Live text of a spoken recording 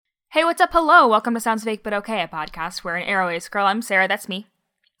Hey, what's up? Hello. Welcome to Sounds Fake But Okay, a podcast where an arrow ace girl, I'm Sarah, that's me,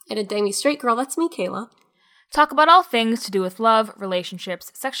 and a demi straight girl, that's me, Kayla, talk about all things to do with love,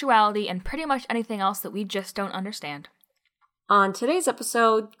 relationships, sexuality, and pretty much anything else that we just don't understand. On today's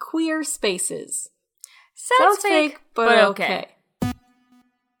episode, Queer Spaces. Sounds fake, but okay.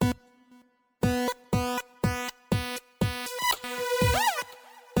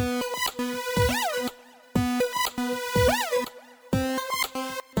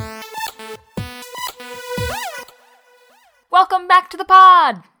 Welcome back to the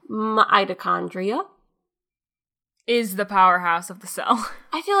pod! Mitochondria is the powerhouse of the cell.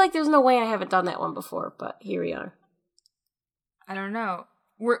 I feel like there's no way I haven't done that one before, but here we are. I don't know.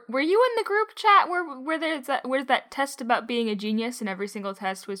 Were you in the group chat where's that test about being a genius and every single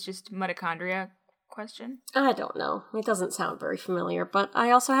test was just mitochondria question? I don't know. It doesn't sound very familiar, but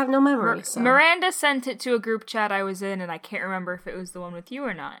I also have no memory. So. Miranda sent it to a group chat I was in, and I can't remember if it was the one with you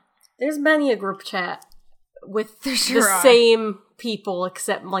or not. There's many a group chat with the same people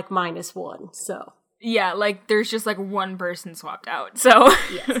except like -1, so. Yeah, like there's just like one person swapped out, so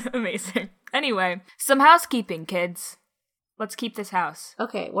yes. Amazing. Anyway, some housekeeping, kids. Let's keep this house.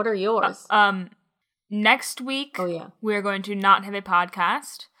 Okay, what are yours? Next week, we're going to not have a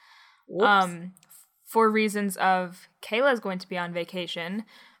podcast. Whoops. For reasons of Kayla's going to be on vacation,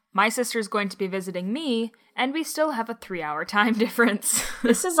 my sister's going to be visiting me, and we still have a 3-hour time difference.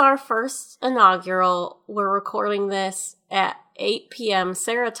 This is our first inaugural. We're recording this at 8 p.m.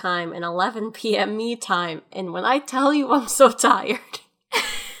 Sarah time and 11 p.m. me time, and when I tell you I'm so tired...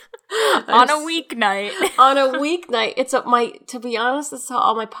 on a weeknight. On a weeknight. To be honest, that's how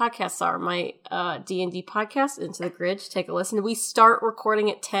all my podcasts are. My D&D podcast, Into the Grid, take a listen. We start recording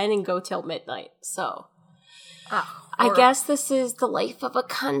at 10 and go till midnight, so... I guess this is the life of a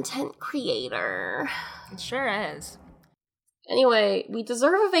content creator. It sure is. Anyway, we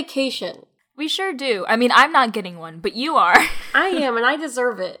deserve a vacation. We sure do. I mean, I'm not getting one, but you are. I am, and I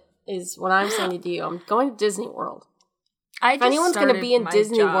deserve it, is what I'm saying to you. I'm going to Disney World. If anyone's going to be in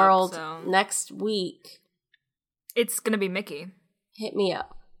Disney World next week... It's going to be Mickey. Hit me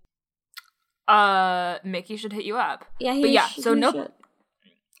up. Mickey should hit you up. Yeah, so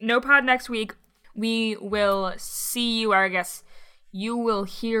no pod next week. We will see you, or I guess you will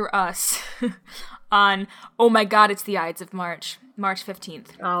hear us on, oh my god, it's the Ides of March. March 15th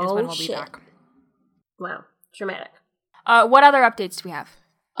is when we'll be back. Wow, dramatic. What other updates do we have?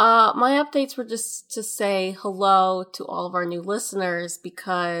 My updates were just to say hello to all of our new listeners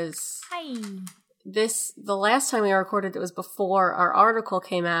because Hi. The last time we recorded it was before our article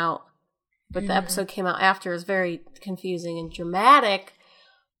came out, but the episode came out after. It was very confusing and dramatic.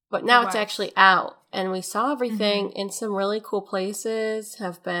 But now it's actually out, and we saw everything in some really cool places,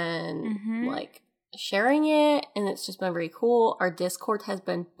 have been, sharing it, and it's just been very cool. Our Discord has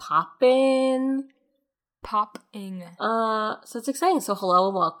been popping. So it's exciting. So hello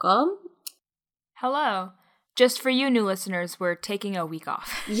and welcome. Hello. Just for you new listeners, we're taking a week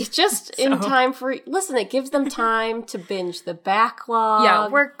off. In time for... Listen, it gives them time to binge the backlog. Yeah,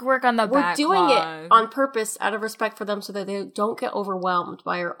 work on the backlog. We're doing it on purpose out of respect for them so that they don't get overwhelmed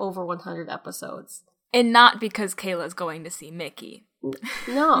by our over 100 episodes. And not because Kayla's going to see Mickey.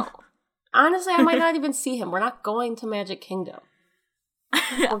 No. Honestly, I might not even see him. We're not going to Magic Kingdom.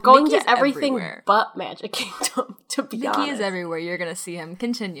 We're going to everything everywhere. But Magic Kingdom, to be honest. Mickey is everywhere. You're going to see him.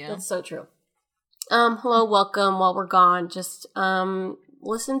 Continue. That's so true. Hello, welcome. While we're gone, just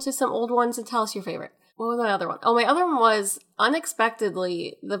listen to some old ones and tell us your favorite. What was my other one? Oh, my other one was,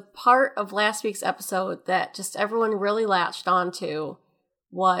 unexpectedly, the part of last week's episode that just everyone really latched onto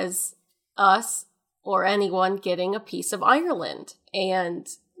was us or anyone getting a piece of Ireland. And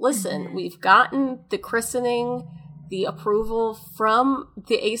listen, we've gotten the christening, the approval from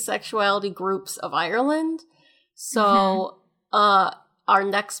the asexuality groups of Ireland. So, our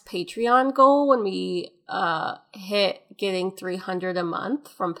next Patreon goal, when we hit getting 300 a month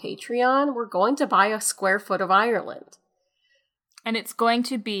from Patreon, we're going to buy a square foot of Ireland. And it's going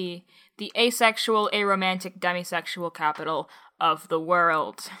to be the asexual, aromantic, demisexual capital of the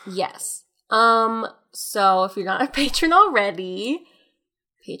world. Yes. So if you're not a patron already,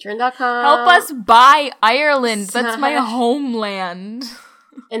 patreon.com. Help us buy Ireland. That's my homeland.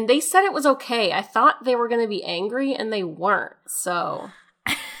 And they said it was okay. I thought they were going to be angry, and they weren't. So,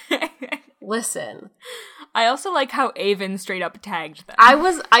 listen. I also like how Avon straight up tagged them. I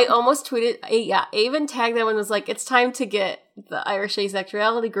almost tweeted, Avon tagged them and was like, it's time to get the Irish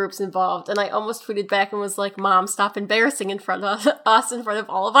asexuality groups involved. And I almost tweeted back and was like, Mom, stop embarrassing in front of us, in front of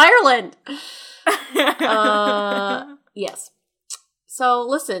all of Ireland. Yes. So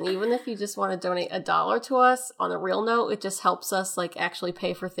listen, even if you just want to donate $1 to us, on a real note, it just helps us like actually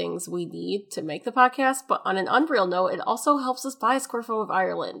pay for things we need to make the podcast. But on an unreal note, it also helps us buy a square foot of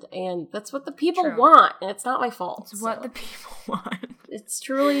Ireland. And that's what the people want. And it's not my fault. It's what the people want. It's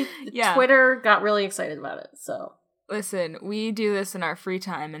truly, Twitter got really excited about it. So listen, we do this in our free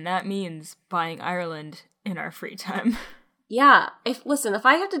time, and that means buying Ireland in our free time. Yeah. If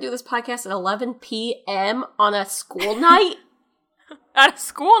I have to do this podcast at 11 p.m. on a school night... At a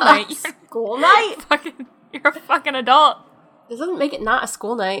school night? School night? You're a fucking adult. This doesn't make it not a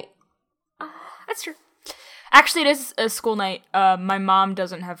school night. That's true. Actually, it is a school night. My mom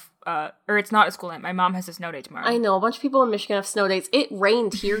doesn't have, or it's not a school night. My mom has a snow day tomorrow. I know. A bunch of people in Michigan have snow days. It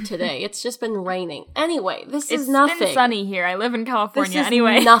rained here today. It's just been raining. Anyway, it's nothing. It's been sunny here. I live in California. This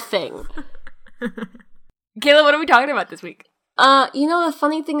is nothing. Kayla, what are we talking about this week? The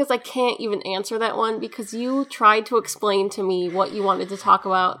funny thing is I can't even answer that one because you tried to explain to me what you wanted to talk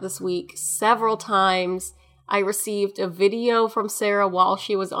about this week several times. I received a video from Sarah while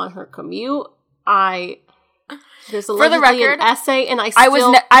she was on her commute. There's allegedly an essay, and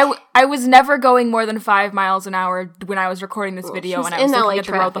I was never going more than 5 miles an hour when I was recording this video, and I was looking at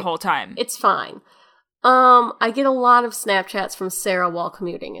the road the whole time. It's fine. I get a lot of Snapchats from Sarah while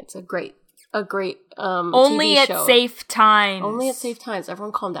commuting. It's a great only TV show. At safe times. Only at safe times.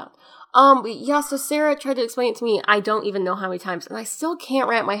 Everyone calm down. So Sarah tried to explain it to me. I don't even know how many times, and I still can't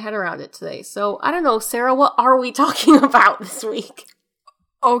wrap my head around it today. So I don't know, Sarah, what are we talking about this week?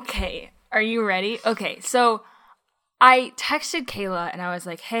 Okay. Are you ready? Okay, so I texted Kayla and I was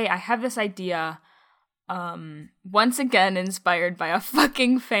like, hey, I have this idea. Once again inspired by a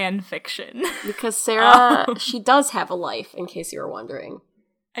fucking fan fiction. Because Sarah, she does have a life, in case you were wondering.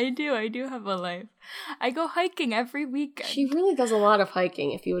 I do have a life. I go hiking every weekend. She really does a lot of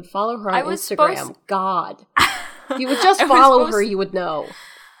hiking. If you would follow her on Instagram, God. If you would just follow her, you would know.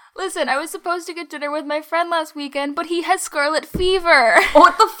 Listen, I was supposed to get dinner with my friend last weekend, but he has scarlet fever.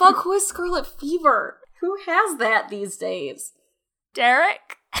 What the fuck? Who has scarlet fever? Who has that these days?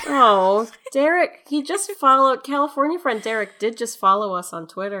 Derek? Oh, Derek. He just followed, California friend Derek did just follow us on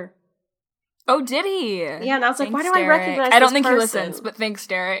Twitter. Oh, did he? Yeah, and I was like, thanks, why do I recognize this I don't think person? He listens, but thanks,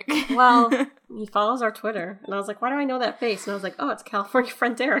 Derek. Well, he follows our Twitter. And I was like, why do I know that face? And I was like, oh, it's California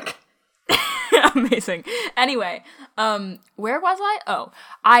friend Derek. Amazing. Anyway, where was I? Oh,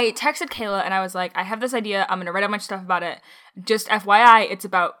 I texted Kayla and I was like, I have this idea. I'm going to write a bunch of stuff about it. Just FYI, it's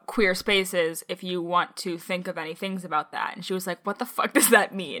about queer spaces if you want to think of any things about that. And she was like, what the fuck does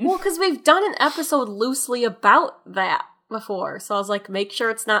that mean? Well, because we've done an episode loosely about that before. So I was like, make sure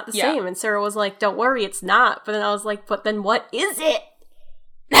it's not the same. And Sarah was like, don't worry, it's not. But then I was like, but then what is it?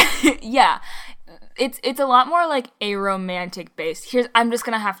 Yeah. It's a lot more like a romantic based. I'm just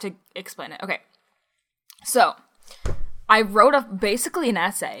gonna have to explain it. Okay. So I wrote basically an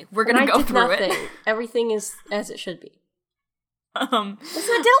essay. We're gonna go through it. Everything is as it should be. Listen,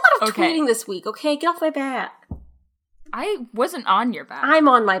 I did a lot of tweeting this week, okay? Get off my back. I wasn't on your back. I'm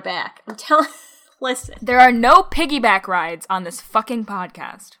on my back. I'm telling listen. There are no piggyback rides on this fucking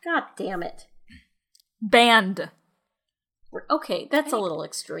podcast. God damn it. Banned. Okay, that's a little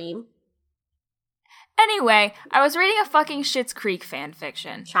extreme. Anyway, I was reading a fucking Schitt's Creek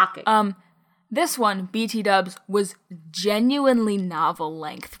fanfiction. Shocking. This one, BT Dubs, was genuinely novel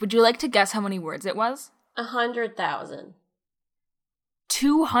length. Would you like to guess how many words it was? 100,000.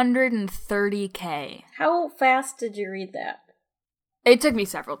 230K. How fast did you read that? It took me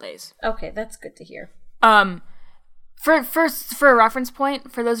several days. Okay, that's good to hear. For a reference point,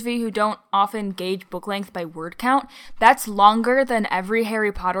 for those of you who don't often gauge book length by word count, that's longer than every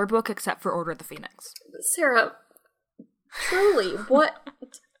Harry Potter book except for Order of the Phoenix. Sarah, truly, what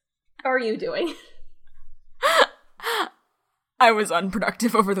are you doing? I was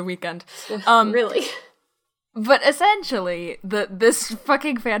unproductive over the weekend. Really? But essentially, this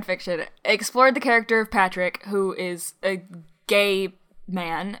fucking fanfiction explored the character of Patrick, who is a gay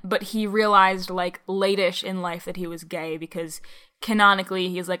man, but he realized, like, late-ish in life that he was gay because canonically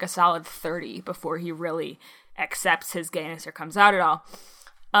he's, like, a solid 30 before he really accepts his gayness or comes out at all.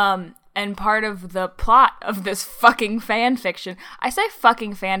 And part of the plot of this fucking fanfiction, I say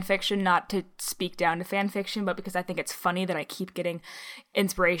fucking fanfiction not to speak down to fanfiction, but because I think it's funny that I keep getting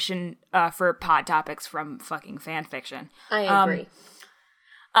inspiration for pod topics from fucking fanfiction. I agree.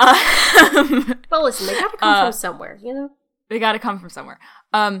 But listen, they gotta come from somewhere, you know? They gotta come from somewhere.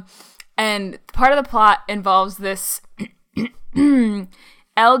 And part of the plot involves this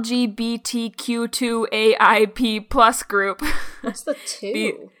LGBTQ2AIP plus group. What's the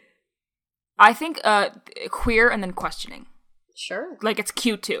two? I think queer and then questioning. Sure. Like it's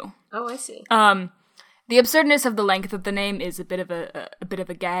Q2. Oh, I see. The absurdness of the length of the name is a bit of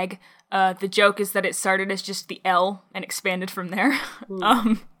a gag. The joke is that it started as just the L and expanded from there.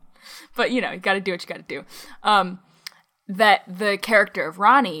 But, you got to do what you got to do. That the character of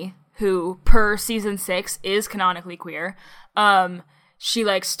Ronnie, who per season 6 is canonically queer,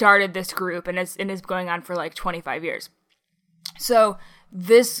 she started this group and is going on for 25 years. So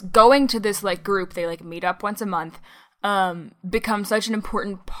going to this group, they meet up once a month, becomes such an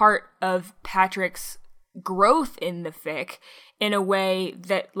important part of Patrick's growth in the fic in a way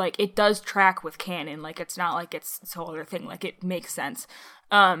that it does track with canon. It's not it's this whole other thing. It makes sense.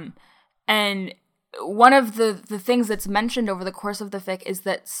 And one of the things that's mentioned over the course of the fic is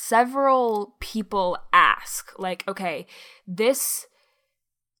that several people ask, okay, this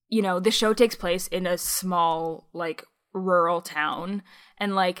show takes place in a small, rural town,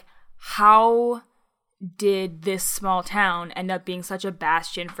 and, how did this small town end up being such a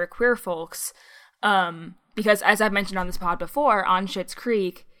bastion for queer folks? Because as I've mentioned on this pod before, on Schitt's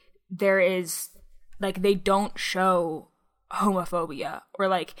Creek, there is, they don't show homophobia,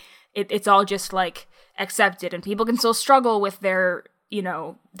 or, it's all just, accepted, and people can still struggle with their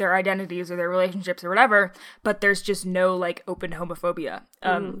identities or their relationships or whatever, but there's just no, open homophobia,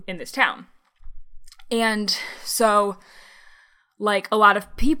 in this town. And so, a lot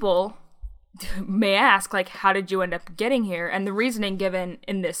of people may ask, how did you end up getting here? And the reasoning given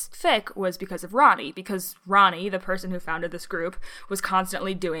in this fic was because of Ronnie. Because Ronnie, the person who founded this group, was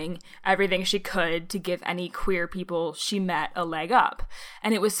constantly doing everything she could to give any queer people she met a leg up.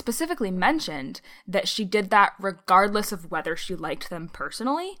 And it was specifically mentioned that she did that regardless of whether she liked them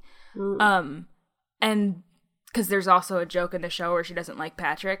personally. And because there's also a joke in the show where she doesn't like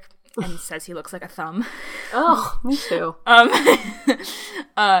Patrick and says he looks like a thumb. Oh, me too.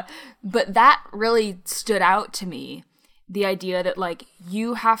 But that really stood out to me. The idea that,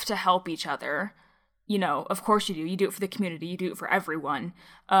 you have to help each other. Of course you do. You do it for the community. You do it for everyone.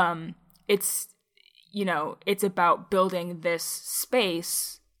 It's about building this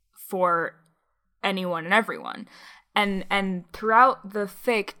space for anyone and everyone. And throughout the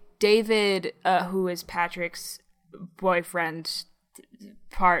fic, David, who is Patrick's boyfriend,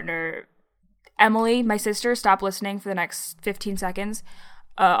 partner, Emily, my sister, stop listening for the next 15 seconds.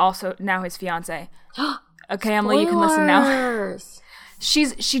 Also now his fiance. Okay, Emily, you can listen now.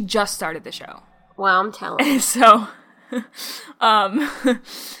 She just started the show. Wow, I'm telling. So,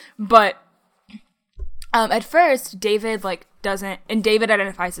 but at first David doesn't, and David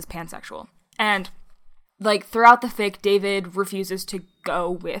identifies as pansexual, and throughout the fic, David refuses to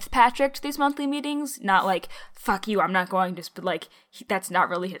go with Patrick to these monthly meetings. Not fuck you, I'm not going, just, but that's not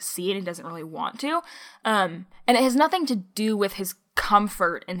really his scene. He doesn't really want to. And it has nothing to do with his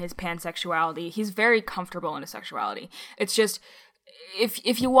comfort in his pansexuality. He's very comfortable in his sexuality. It's just,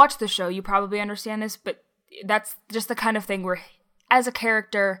 if you watch the show, you probably understand this, but that's just the kind of thing where, as a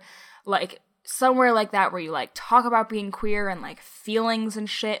character, somewhere like that where you talk about being queer and feelings and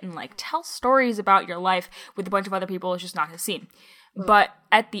shit and tell stories about your life with a bunch of other people is just not his scene. But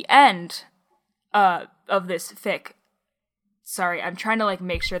at the end of this fic, sorry, I'm trying to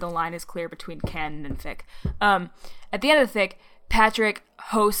make sure the line is clear between canon and fic. At the end of the fic, Patrick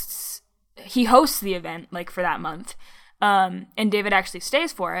hosts the event for that month, and David actually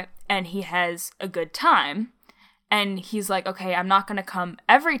stays for it, and he has a good time. And he's okay, I'm not going to come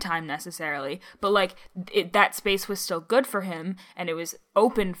every time necessarily, but that space was still good for him, and it was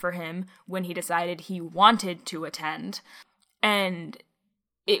open for him when he decided he wanted to attend. And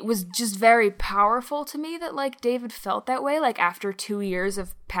it was just very powerful to me that David felt that way, after 2 years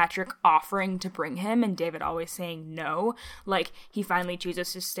of Patrick offering to bring him and David always saying no, he finally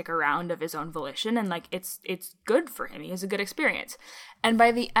chooses to stick around of his own volition, and it's good for him. He has a good experience. And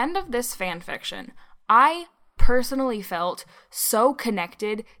by the end of this fan fiction, I personally felt so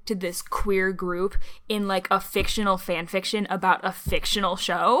connected to this queer group in a fictional fan fiction about a fictional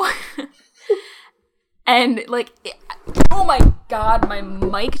show. And oh my god, my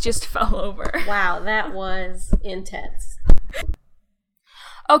mic just fell over. Wow, that was intense.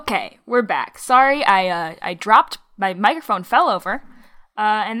 Okay, we're back. Sorry, I dropped, my microphone fell over,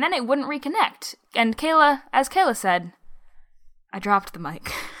 and then it wouldn't reconnect. And as Kayla said, I dropped the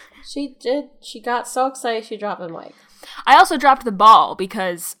mic. She did. She got so excited she dropped the mic. I also dropped the ball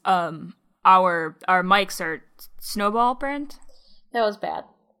because our mics are Snowball brand. That was bad.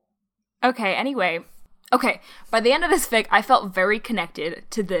 Okay, anyway. Okay, by the end of this fic, I felt very connected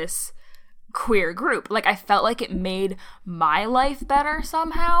to this queer group. I felt like it made my life better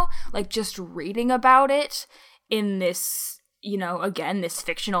somehow. Just reading about it in this, again, this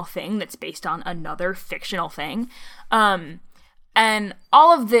fictional thing that's based on another fictional thing. And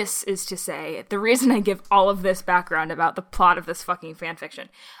all of this is to say, the reason I give all of this background about the plot of this fucking fanfiction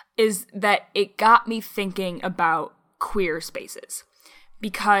is that it got me thinking about queer spaces.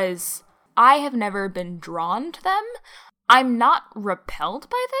 Because I have never been drawn to them. I'm not repelled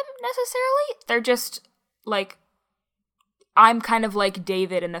by them, necessarily. They're just, like, I'm kind of like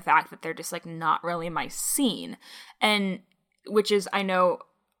David in the fact that they're just, like, not really my scene. And, which is, I know,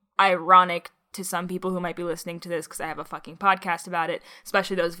 ironic to some people who might be listening to this because I have a fucking podcast about it,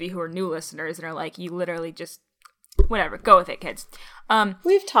 especially those of you who are new listeners and are like, you literally just, whatever, go with it, kids.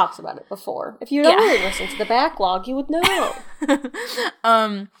 We've talked about it before. If you'd only listened to the backlog, you would know.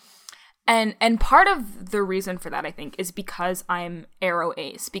 And part of the reason for that, I think, is because I'm aro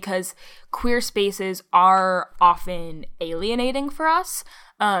ace, because queer spaces are often alienating for us,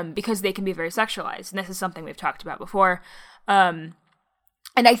 because they can be very sexualized, and this is something we've talked about before.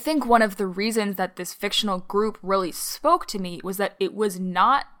 And I think one of the reasons that this fictional group really spoke to me was that it was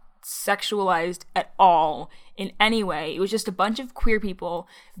not sexualized at all in any way. It was just a bunch of queer people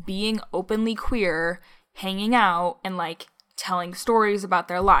being openly queer, hanging out, and, like, telling stories about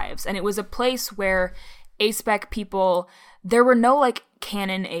their lives. And it was a place where A-spec people, there were no, like,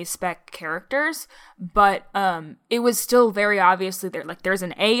 canon A-spec characters, but it was still very obviously there. Like, there's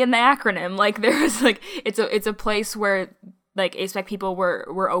an A in the acronym. Like, there was, like, it's a place where, like, A-spec people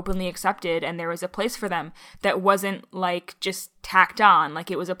were openly accepted, and there was a place for them that wasn't, like, just tacked on. Like,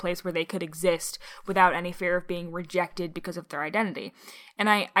 it was a place where they could exist without any fear of being rejected because of their identity. And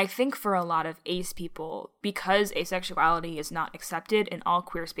I think for a lot of ace people, because asexuality is not accepted in all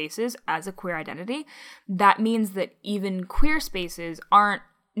queer spaces as a queer identity, that means that even queer spaces aren't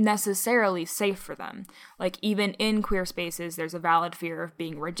necessarily safe for them. Like, even in queer spaces, there's a valid fear of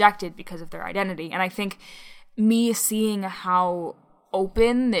being rejected because of their identity. And I think me seeing how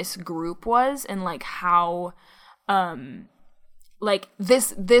open this group was, and, like, how like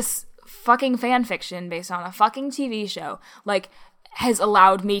this fucking fan fiction based on a fucking TV show, like, has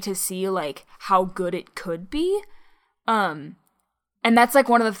allowed me to see, like, how good it could be. And that's, like,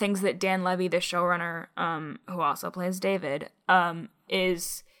 one of the things that Dan Levy, the showrunner, who also plays David,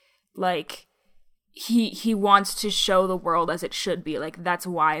 is, like, he wants to show the world as it should be. Like, that's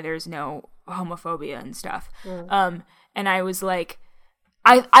why there's no homophobia and stuff. And I was like,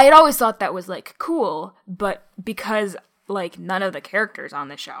 I had always thought that was, like, cool, but because, like, none of the characters on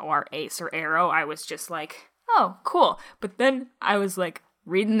the show are ace or aro, I was just like, oh, cool. But then I was, like,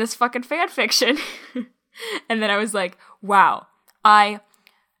 reading this fucking fan fiction, and then I was like, wow, I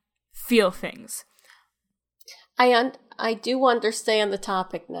feel things. I do understand the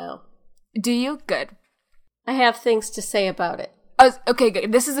topic now. Do you? Good. I have things to say about it. Okay,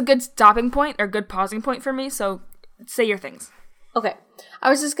 good. This is a good stopping point or good pausing point for me, so say your things. Okay. I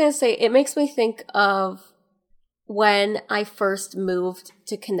was just going to say, it makes me think of when I first moved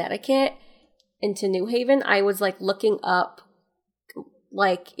to Connecticut, into New Haven. I was, like, looking up,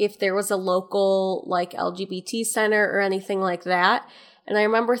 like, if there was a local, like, LGBT center or anything like that. And I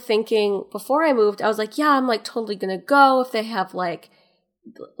remember thinking, before I moved, I was like, yeah, I'm, like, totally going to go if they have, like,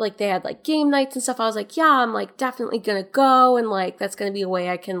 they had, like, game nights and stuff. I was like, yeah, I'm, like, definitely gonna go, and, like, that's gonna be a way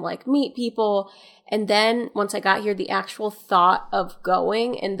I can, like, meet people. And then once I got here, the actual thought of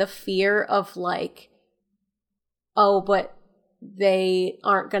going and the fear of, like, oh, but they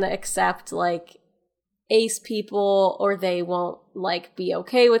aren't gonna accept, like, ace people, or they won't, like, be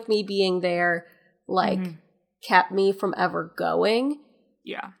okay with me being there, like, kept me from ever going.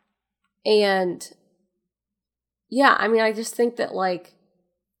 Yeah. And yeah, I mean, I just think that, like,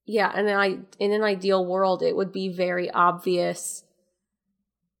 yeah, and in an ideal world, it would be very obvious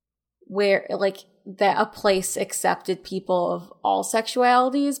where, like, that a place accepted people of all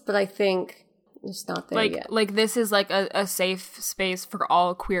sexualities, but I think it's not there yet. Like, this is, like, a safe space for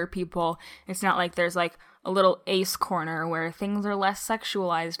all queer people. It's not like there's, like, a little ace corner where things are less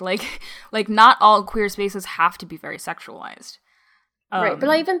sexualized. Like not all queer spaces have to be very sexualized. Right, but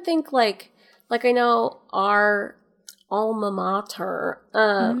I even think, like I know our alma mater,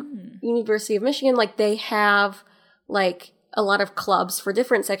 University of Michigan, like, they have, like, a lot of clubs for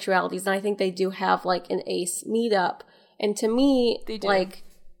different sexualities, and I think they do have, like, an ace meetup. And to me, like,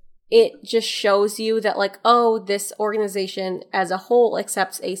 it just shows you that, like, oh, this organization as a whole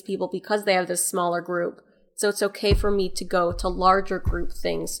accepts ace people because they have this smaller group. So it's okay for me to go to larger group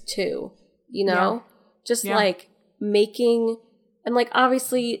things too, you know? Yeah. Just, like, making... And, like,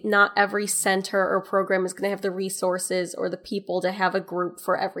 obviously not every center or program is going to have the resources or the people to have a group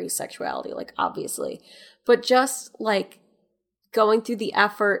for every sexuality, like, obviously. But just, like, going through the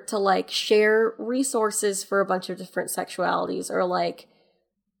effort to, like, share resources for a bunch of different sexualities, or, like,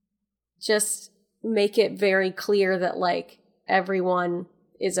 just make it very clear that, like, everyone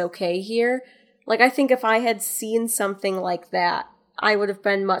is okay here. Like, I think if I had seen something like that, I would have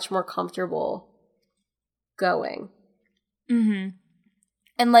been much more comfortable going. Mm-hmm.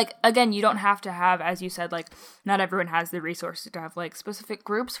 And, like, again, you don't have to have, as you said, like, not everyone has the resources to have, like, specific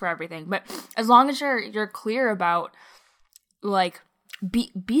groups for everything. But as long as you're clear about, like,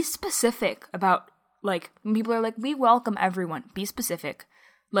 be specific about, like, when people are like, we welcome everyone. Be specific.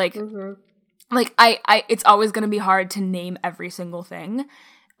 Like, like, I it's always going to be hard to name every single thing.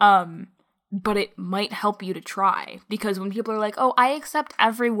 But it might help you to try. Because when people are like, oh, I accept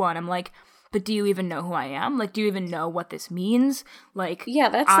everyone, I'm like, but do you even know who I am? Like, do you even know what this means? Like, yeah,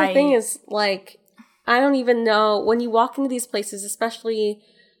 that's the thing is, like, I don't even know. When you walk into these places, especially,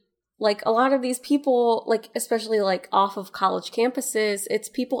 like, a lot of these people, like, especially, like, off of college campuses, it's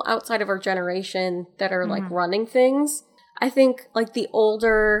people outside of our generation that are, like, running things. I think, like, the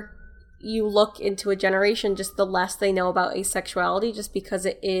older you look into a generation, just the less they know about asexuality, just because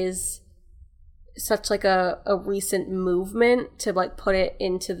it is such, like, a recent movement to, like, put it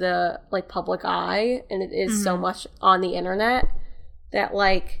into the, like, public eye, and it is so much on the internet that,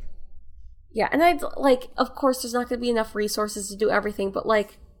 like, yeah, and I'd, like, of course there's not going to be enough resources to do everything, but,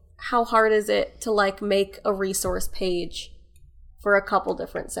 like, how hard is it to, like, make a resource page for a couple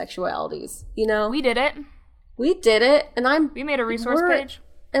different sexualities, you know? We did it. And we made a resource page.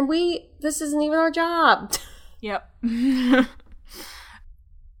 And this isn't even our job. Yep.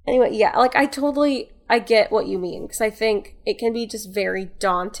 Anyway, yeah, like, I get what you mean, because I think it can be just very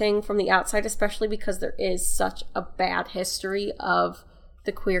daunting from the outside, especially because there is such a bad history of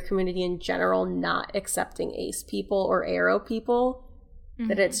the queer community in general not accepting ace people or aro people,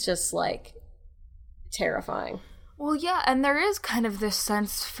 that it's just, like, terrifying. Well, yeah, and there is kind of this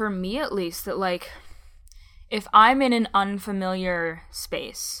sense, for me at least, that, like, if I'm in an unfamiliar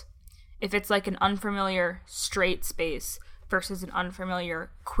space, if it's, like, an unfamiliar straight space versus an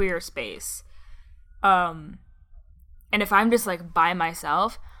unfamiliar queer space, and if I'm just, like, by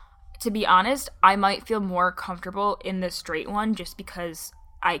myself, to be honest, I might feel more comfortable in the straight one just because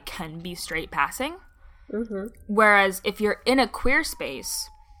I can be straight passing. Whereas if you're in a queer space,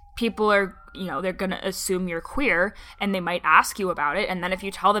 people are, you know, they're gonna assume you're queer, and they might ask you about it, and then if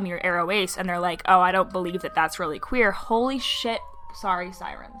you tell them you're aro ace, and they're like, oh, I don't believe that that's really queer, holy shit, sorry,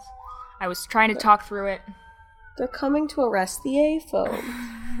 sirens. I was trying to talk through it. They're coming to arrest the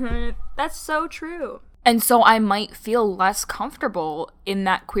AFO. That's so true. And so I might feel less comfortable in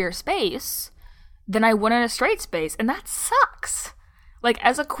that queer space than I would in a straight space, and that sucks. Like,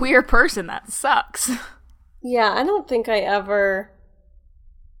 as a queer person, that sucks. Yeah, I don't think I ever...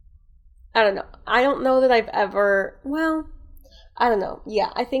 I don't know. I don't know that I've ever... Well, I don't know.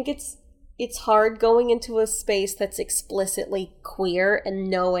 Yeah, I think it's hard going into a space that's explicitly queer and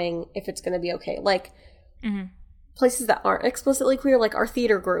knowing if it's going to be okay. Like, places that aren't explicitly queer, like our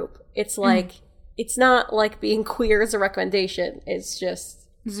theater group, it's like, it's not like being queer is a recommendation. It's just...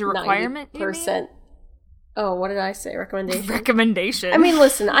 Is it a requirement, 90%. Oh, what did I say? Recommendation? Recommendation. I mean,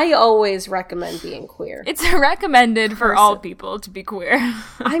 listen, I always recommend being queer. It's recommended for all people to be queer.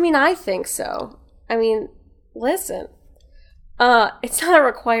 I mean, I think so. I mean, listen. It's not a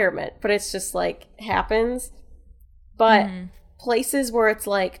requirement, but it's just, like, happens. But places where it's,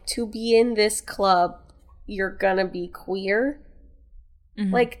 like, to be in this club, you're gonna be queer.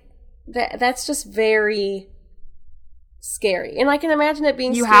 Like, that's just very scary. And I can imagine it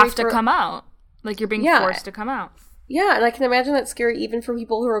being you scary have to come out. Like, you're being forced to come out. Yeah, and I can imagine that's scary even for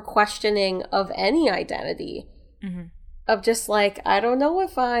people who are questioning of any identity. Of just, like, I don't know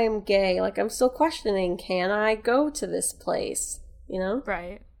if I'm gay. Like, I'm still questioning, can I go to this place? You know?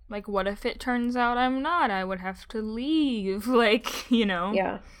 Right. Like, what if it turns out I'm not? I would have to leave. Like, you know?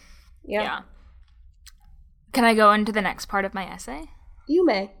 Yeah. Can I go into the next part of my essay? You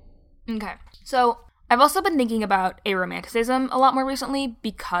may. Okay. So... I've also been thinking about aromanticism a lot more recently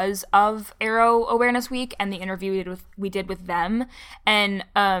because of Aro Awareness Week and the interview we did with them. And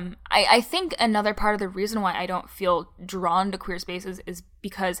I think another part of the reason why I don't feel drawn to queer spaces is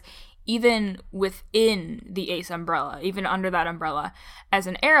because even within the ace umbrella, even under that umbrella, as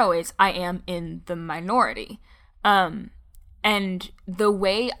an aro ace, I am in the minority. And the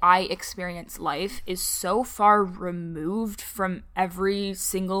way I experience life is so far removed from every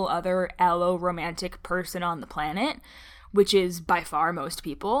single other allo-romantic person on the planet, which is by far most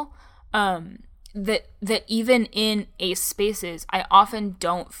people, that even in ace spaces, I often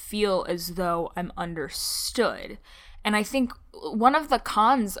don't feel as though I'm understood. And I think one of the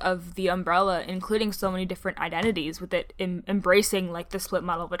cons of the umbrella, including so many different identities, with it embracing, like, the split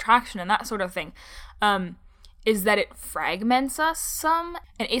model of attraction and that sort of thing, is that it fragments us some.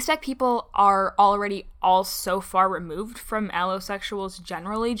 And aspec people are already all so far removed from allosexuals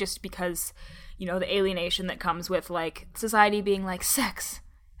generally, just because, you know, the alienation that comes with, like, society being like, sex,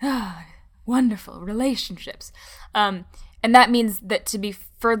 wonderful, relationships. And that means that to be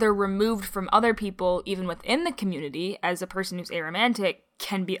further removed from other people, even within the community, as a person who's aromantic,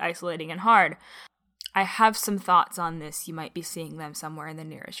 can be isolating and hard. I have some thoughts on this. You might be seeing them somewhere in the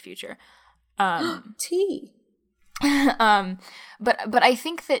nearest future. Tea. But I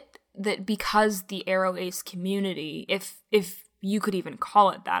think that because the aro ace community, if you could even call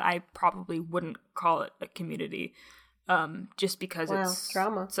it that, I probably wouldn't call it a community, just because it's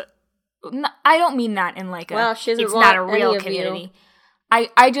drama. I don't mean that in like it's not a real community.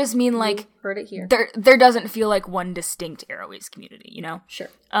 I just mean like heard it here. There doesn't feel like one distinct aro ace community, you know? Sure.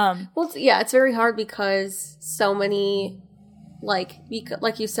 Well, it's very hard because so many, like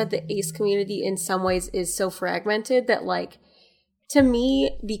you said, the ace community in some ways is so fragmented that, like, to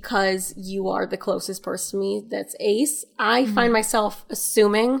me, because you are the closest person to me that's ace, I find myself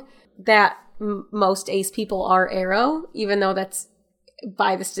assuming that most ace people are aro, even though that's,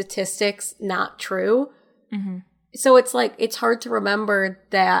 by the statistics, not true. Mm-hmm. So it's like, it's hard to remember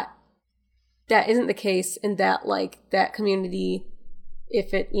that isn't the case, and that, like, that community,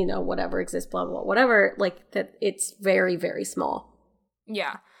 if it, you know, whatever exists, blah, blah, whatever, like, that it's very, very small.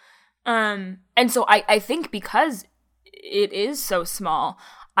 Yeah. And so I think because it is so small,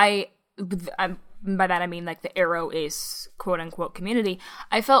 by that I mean, like, the aro ace quote-unquote community,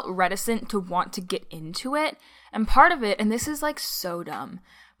 I felt reticent to want to get into it. And part of it, and this is, like, so dumb,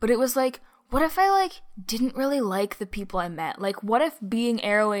 but it was like, what if I, like, didn't really like the people I met? Like, what if being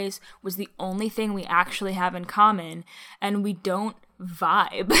aro ace was the only thing we actually have in common, and we don't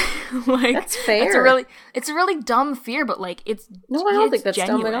vibe? Like, that's fair. It's a really dumb fear, but, like, it's no, I don't think that's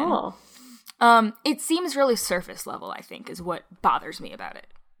genuine. Dumb at all. It seems really surface level, I think, is what bothers me about it.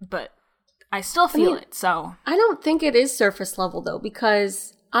 But I still feel it, so. I don't think it is surface level, though,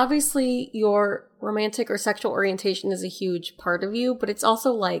 because obviously your romantic or sexual orientation is a huge part of you, but it's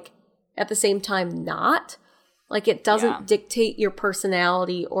also, like, at the same time not. Like, it doesn't dictate your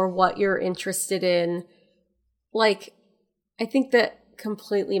personality or what you're interested in. Like, I think that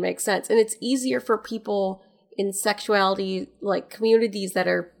completely makes sense. And it's easier for people in sexuality, like, communities that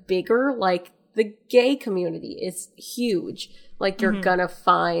are bigger, like the gay community is huge. Like, you're gonna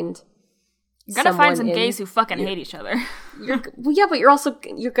find some gays who fucking hate each other. But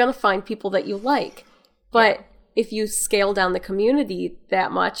you're gonna find people that you like. But if you scale down the community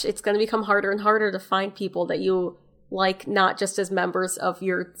that much, it's gonna become harder and harder to find people that you like, not just as members of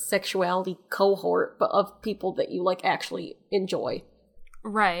your sexuality cohort, but of people that you, like, actually enjoy.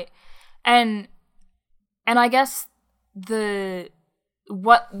 Right. And I guess the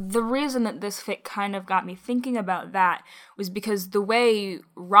reason that this fic kind of got me thinking about that was because the way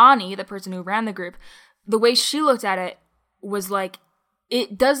Ronnie, the person who ran the group, the way she looked at it was like,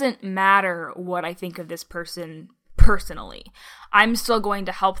 it doesn't matter what I think of this person personally. I'm still going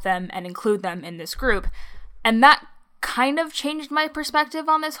to help them and include them in this group. And that kind of changed my perspective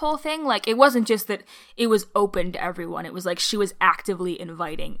on this whole thing. Like, it wasn't just that it was open to everyone. It was like she was actively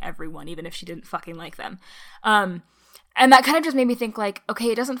inviting everyone, even if she didn't fucking like them. And that kind of just made me think, like,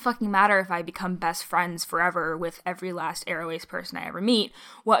 okay, it doesn't fucking matter if I become best friends forever with every last aro ace person I ever meet.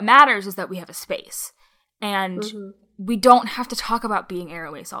 What matters is that we have a space. And we don't have to talk about being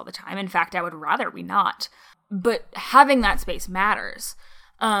aro ace all the time. In fact, I would rather we not. But having that space matters.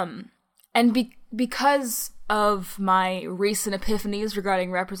 And because of my recent epiphanies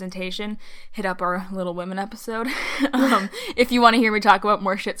regarding representation, hit up our Little Women episode if you want to hear me talk about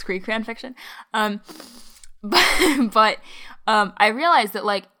more Schitt's Creek fanfiction. But I realized that,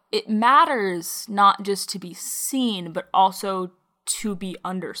 like, it matters not just to be seen, but also to be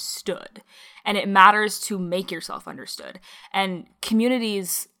understood. And it matters to make yourself understood. And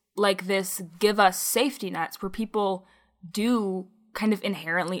communities like this give us safety nets where people do kind of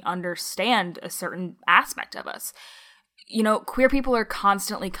inherently understand a certain aspect of us. You know, queer people are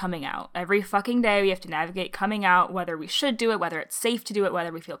constantly coming out. Every fucking day we have to navigate coming out, whether we should do it, whether it's safe to do it,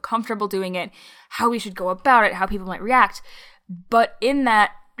 whether we feel comfortable doing it, how we should go about it, how people might react. But in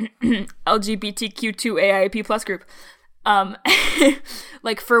that LGBTQ2AIP plus group,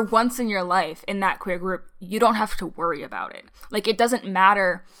 like, for once in your life in that queer group, you don't have to worry about it. Like, it doesn't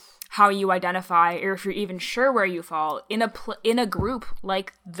matter how you identify, or if you're even sure where you fall in a group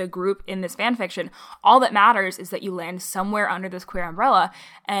like the group in this fanfiction. All that matters is that you land somewhere under this queer umbrella,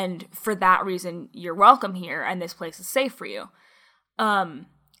 and for that reason, you're welcome here, and this place is safe for you. And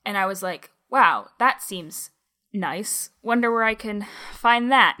I was like, wow, that seems nice. Wonder where I can find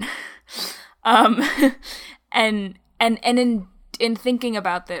that. And in thinking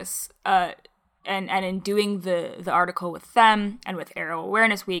about this, and in doing the article with them and with Aro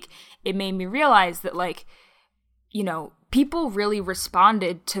Awareness Week, it made me realize that, like, you know, people really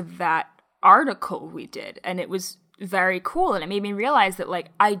responded to that article we did, and it was very cool, and it made me realize that, like,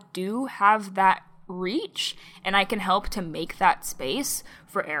 I do have that reach, and I can help to make that space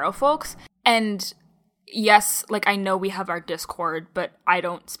for Aro folks. And yes, like, I know we have our Discord, but I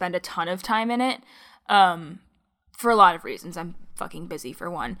don't spend a ton of time in it, for a lot of reasons. I'm fucking busy, for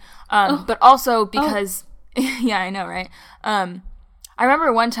one, but also because yeah, I know, right? I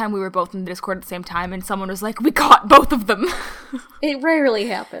remember one time we were both in the Discord at the same time, and someone was like, we caught both of them. It rarely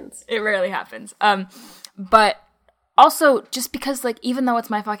happens. But also, just because, like, even though it's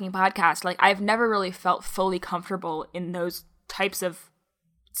my fucking podcast, like, I've never really felt fully comfortable in those types of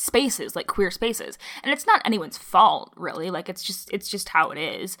spaces, like queer spaces. And it's not anyone's fault, really. Like, it's just how it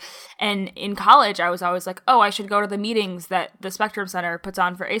is. And in college, I was always like, oh, I should go to the meetings that the Spectrum Center puts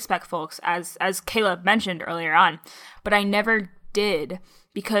on for ASPEC folks, as Caleb mentioned earlier on. But I never did,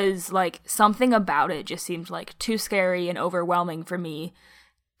 because, like, something about it just seemed like too scary and overwhelming for me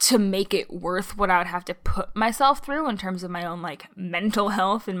to make it worth what I would have to put myself through in terms of my own, like, mental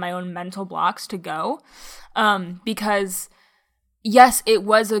health and my own mental blocks to go. Because yes, it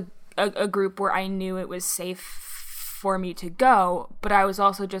was a group where I knew it was safe for me to go, but I was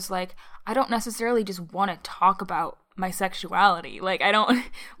also just like, I don't necessarily just want to talk about my sexuality. Like, I don't,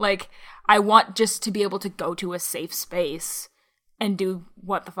 like, I want just to be able to go to a safe space and do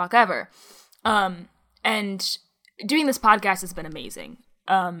what the fuck ever. And doing this podcast has been amazing.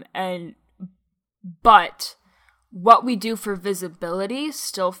 But what we do for visibility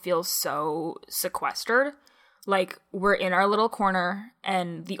still feels so sequestered. Like, we're in our little corner,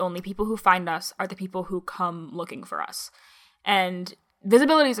 and the only people who find us are the people who come looking for us. And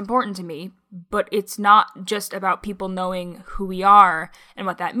visibility is important to me, but it's not just about people knowing who we are and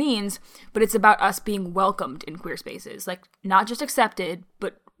what that means, but it's about us being welcomed in queer spaces. Like, not just accepted,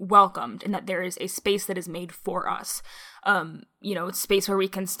 but welcomed, and that there is a space that is made for us. You know, it's a space where we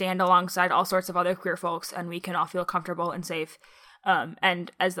can stand alongside all sorts of other queer folks, and we can all feel comfortable and safe,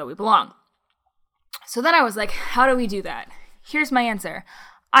 and as though we belong. So then I was like, how do we do that? Here's my answer.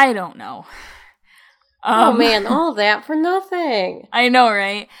 I don't know. Oh man, all that for nothing. I know,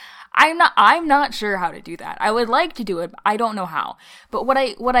 right? I'm not sure how to do that. I would like to do it, but I don't know how. But what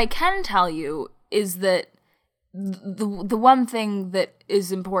I can tell you is that the one thing that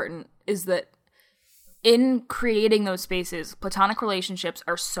is important is that in creating those spaces, platonic relationships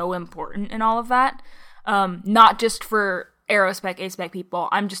are so important in all of that. Not just for Aerospec, ASPEC people.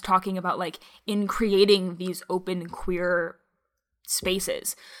 I'm just talking about, like, in creating these open queer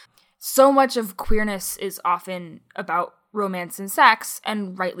spaces. So much of queerness is often about romance and sex,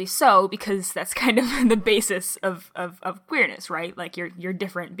 and rightly so, because that's kind of the basis of queerness, right? Like, you're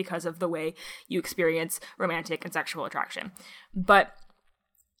different because of the way you experience romantic and sexual attraction. But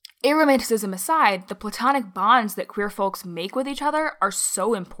aromanticism aside, the platonic bonds that queer folks make with each other are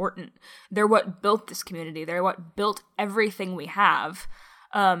so important. They're what built this community. They're what built everything we have.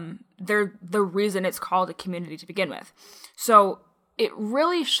 They're the reason it's called a community to begin with. So it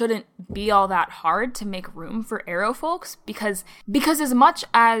really shouldn't be all that hard to make room for Aro folks, because as much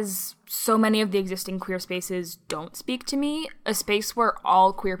as so many of the existing queer spaces don't speak to me, a space where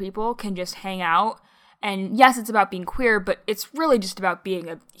all queer people can just hang out. And yes, it's about being queer, but it's really just about being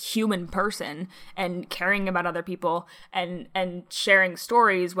a human person and caring about other people and sharing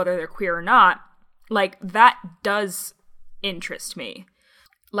stories, whether they're queer or not. Like, that does interest me.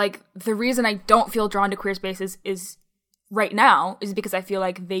 Like, the reason I don't feel drawn to queer spaces is right now is because I feel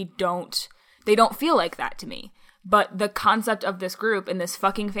like they don't feel like that to me. But the concept of this group and this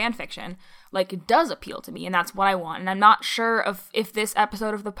fucking fan fiction, like, it does appeal to me, and that's what I want. And I'm not sure if this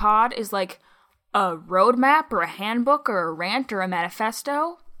episode of the pod is, like, a roadmap or a handbook or a rant or a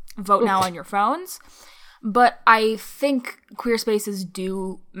manifesto. Vote now on your phones. But I think queer spaces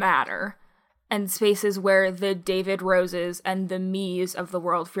do matter, and spaces where the David Roses and the me's of the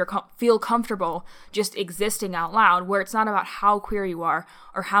world feel comfortable just existing out loud, where it's not about how queer you are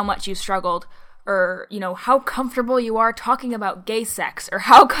or how much you struggled, or, you know, how comfortable you are talking about gay sex, or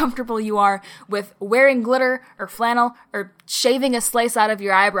how comfortable you are with wearing glitter or flannel or shaving a slice out of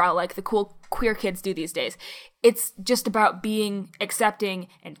your eyebrow like the cool queer kids do these days. It's just about being accepting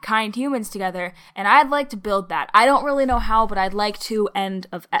and kind humans together, and I'd like to build that. I don't really know how, but I'd like to. End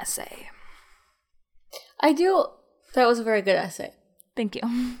of essay. I do. That was a very good essay. Thank you.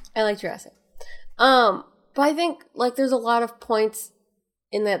 I liked your essay. But I think, like, there's a lot of points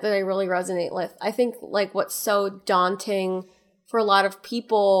in that I really resonate with. I think, like, what's so daunting for a lot of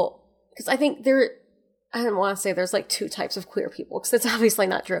people, because I think I don't want to say there's like two types of queer people because it's obviously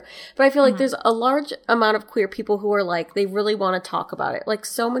not true. But I feel like there's a large amount of queer people who are like, they really want to talk about it. Like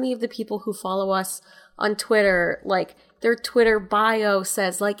so many of the people who follow us on Twitter, like their Twitter bio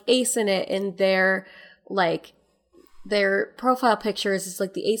says like ace in it, and their profile pictures is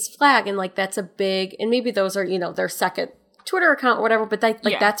like the ace flag. And like, that's a big, and maybe those are, you know, their second Twitter account or whatever, but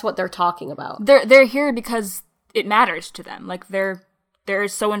that's what they're talking about. They're here because it matters to them. Like they're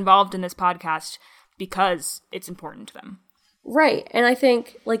so involved in this podcast because it's important to them. Right. And I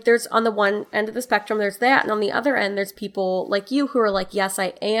think, like, there's on the one end of the spectrum, there's that. And on the other end, there's people like you who are like, yes,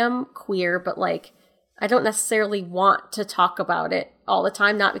 I am queer, but, like, I don't necessarily want to talk about it all the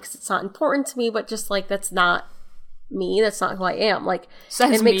time. Not because it's not important to me, but just, like, that's not me. That's not who I am. Like,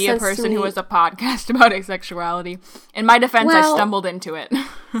 says me, a person who has a podcast about asexuality. In my defense, I stumbled into it.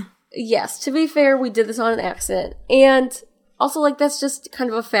 Yes. To be fair, we did this on an accident. And also, like, that's just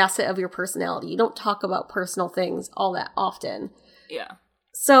kind of a facet of your personality. You don't talk about personal things all that often. Yeah.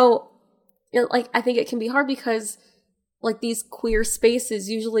 So, you know, like, I think it can be hard because, like, these queer spaces,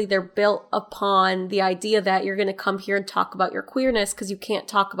 usually they're built upon the idea that you're going to come here and talk about your queerness because you can't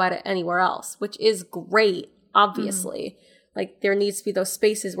talk about it anywhere else, which is great, obviously. Like, there needs to be those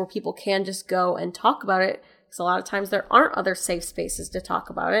spaces where people can just go and talk about it because a lot of times there aren't other safe spaces to talk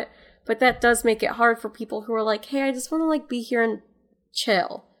about it. But that does make it hard for people who are like, hey, I just want to, like, be here and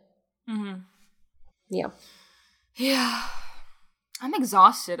chill. Mm-hmm. Yeah. Yeah. I'm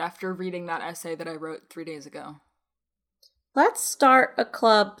exhausted after reading that essay that I wrote 3 days ago. Let's start a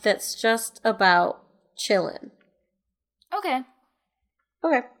club that's just about chillin'. Okay.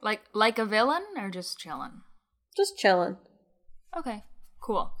 Okay. Like a villain or just chillin'? Just chillin'. Okay.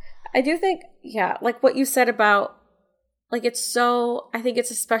 Cool. I do think, yeah, like what you said about, like, I think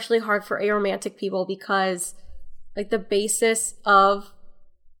it's especially hard for aromantic people because, like, the basis of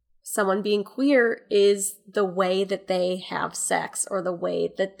someone being queer is the way that they have sex or the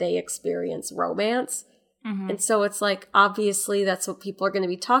way that they experience romance. Mm-hmm. And so it's like, obviously that's what people are going to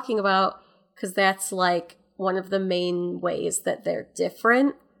be talking about because that's, like, one of the main ways that they're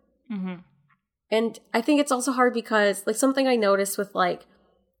different. Mm-hmm. And I think it's also hard because, like, something I noticed with, like,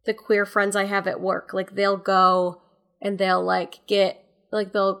 the queer friends I have at work, like, they'll go and they'll, like,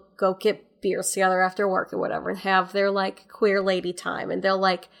 they'll go get beers together after work or whatever and have their, like, queer lady time. And they'll,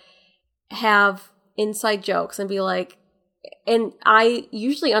 like, have inside jokes and be like, and I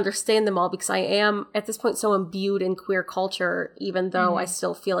usually understand them all because I am, at this point, so imbued in queer culture, even though I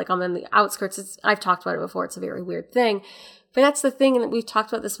still feel like I'm in the outskirts. I've talked about it before. It's a very weird thing. But that's the thing, and we've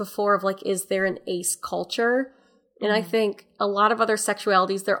talked about this before, of, like, is there an ace culture? And I think a lot of other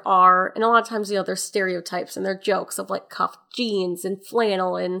sexualities there are, and a lot of times, you know, there's stereotypes and they're jokes of, like, cuffed jeans and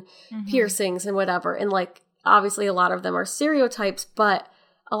flannel and piercings and whatever. And, like, obviously a lot of them are stereotypes, but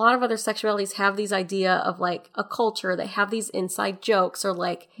a lot of other sexualities have these idea of, like, a culture. They have these inside jokes or,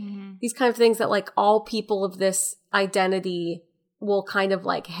 like, these kind of things that, like, all people of this identity will kind of,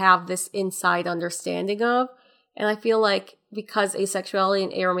 like, have this inside understanding of. And I feel like because asexuality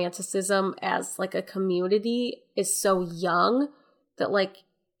and aromanticism as, like, a community is so young that, like,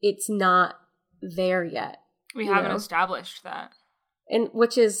 it's not there yet. We haven't established that. And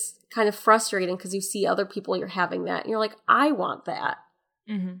which is kind of frustrating because you see other people, you're having that. And you're like, I want that.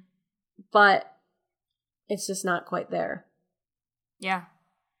 Mm-hmm. But it's just not quite there. Yeah.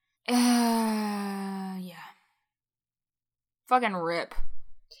 Yeah. Fucking rip.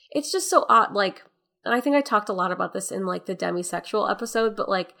 It's just so odd, like, and I think I talked a lot about this in, like, the demisexual episode, but,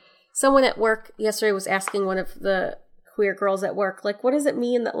 like, someone at work yesterday was asking one of the queer girls at work, like, what does it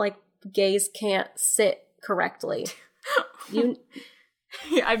mean that, like, gays can't sit correctly?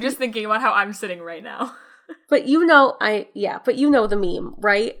 I'm just thinking about how I'm sitting right now. But you know the meme,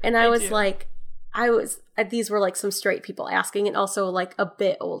 right? And I was do. like, these were, like, some straight people asking, and also, like, a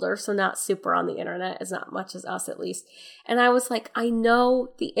bit older, so not super on the internet, as not much as us, at least. And I was like, I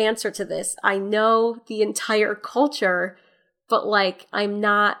know the answer to this. I know the entire culture, but, like, I'm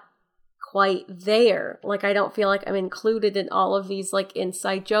not quite there. Like, I don't feel like I'm included in all of these, like,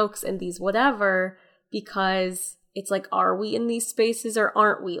 inside jokes and these whatever, because it's like, are we in these spaces or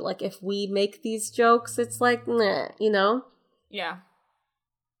aren't we? Like, if we make these jokes, it's like, nah, you know? Yeah.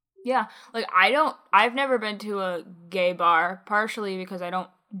 Yeah. Like, I've never been to a gay bar, partially because I don't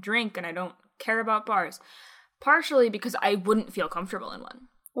drink and I don't care about bars. Partially because I wouldn't feel comfortable in one.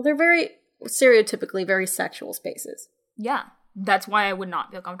 Well, they're very stereotypically very sexual spaces. Yeah. That's why I would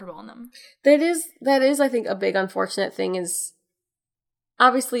not feel comfortable in them. That is, I think, a big unfortunate thing is,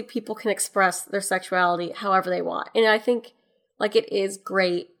 obviously, people can express their sexuality however they want. And I think, like, it is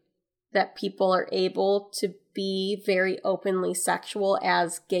great that people are able to be very openly sexual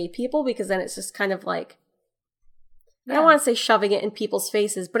as gay people, because then it's just kind of like, I don't want to say shoving it in people's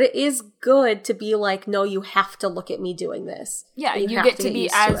faces, but it is good to be like, no, you have to look at me doing this. Yeah, you get to be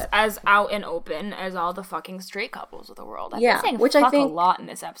as out and open as all the fucking straight couples of the world. I've been saying which fuck I think, a lot in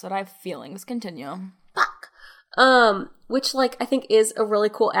this episode. I have feelings. Continue. Fuck. Which, like, I think is a really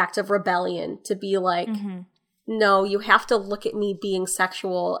cool act of rebellion to be like, no, you have to look at me being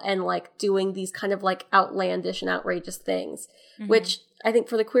sexual and, like, doing these kind of, like, outlandish and outrageous things, which I think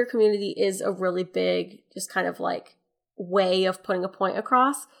for the queer community is a really big, just kind of, like, way of putting a point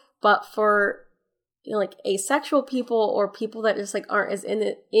across. But for, you know, like, asexual people or people that just, like, aren't as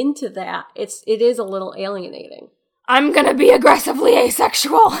into that, it is a little alienating. I'm gonna be aggressively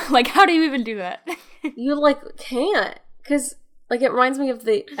asexual. Like, how do you even do that? You, like, can't. Because, like, it reminds me of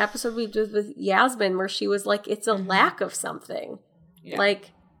the episode we did with Yasmin where she was like, it's a lack of something. Yeah.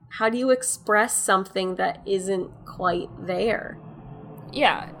 Like, how do you express something that isn't quite there?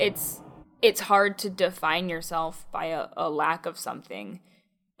 Yeah, it's hard to define yourself by a lack of something.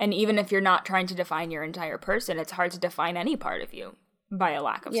 And even if you're not trying to define your entire person, it's hard to define any part of you by a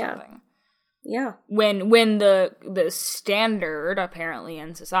lack of something. Yeah. When the standard, apparently,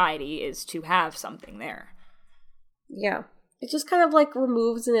 in society is to have something there. Yeah. It just kind of, like,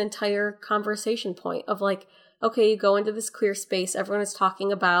 removes an entire conversation point of, like, okay, you go into this queer space, everyone is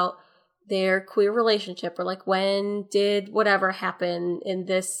talking about their queer relationship, or, like, when did whatever happen in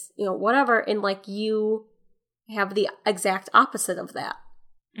this, you know, whatever, and, like, you have the exact opposite of that.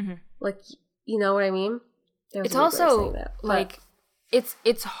 Like, you know what I mean? It's also, like,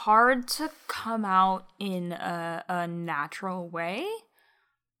 it's hard to come out in a natural way.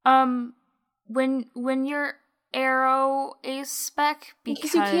 When you're aro aspec,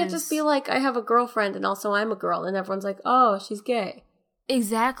 because you can't just be like, I have a girlfriend and also I'm a girl, and everyone's like, oh, she's gay.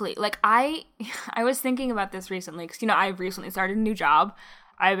 Exactly. Like, I was thinking about this recently because, you know, I've recently started a new job.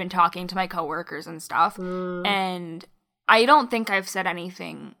 I've been talking to my coworkers and stuff, and I don't think I've said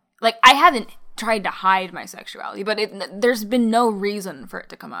anything. Like, I haven't tried to hide my sexuality, but there's been no reason for it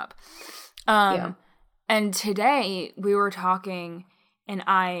to come up. And today we were talking, and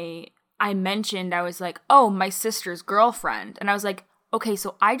I mentioned, I was like, oh, my sister's girlfriend. And I was like, okay,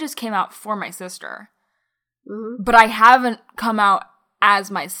 so I just came out for my sister. But I haven't come out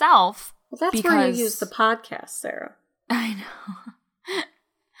as myself. Well, that's where you use the podcast, Sarah. I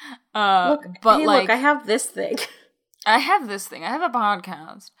know. But hey, like, look, I have this thing. I have a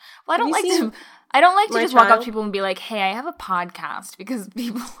podcast. Well, I don't like to just walk up to people and be like, hey, I have a podcast, because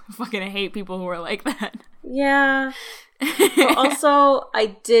people fucking hate people who are like that. Yeah. But also,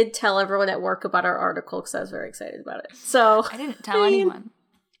 I did tell everyone at work about our article because I was very excited about it. So I didn't tell anyone.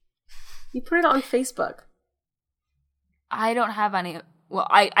 You put it on Facebook. I don't have any. Well,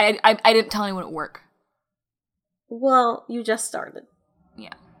 I didn't tell anyone at work. Well, you just started.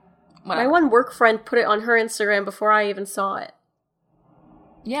 Yeah. Whatever. My one work friend put it on her Instagram before I even saw it.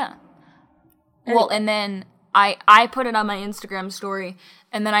 Yeah. Well, and then I put it on my Instagram story,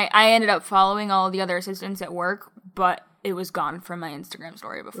 and then I ended up following all the other assistants at work, but it was gone from my Instagram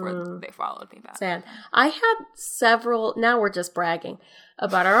story before they followed me back. Sad. I had several, now we're just bragging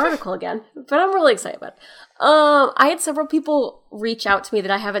about our article again, but I'm really excited about it. I had several people reach out to me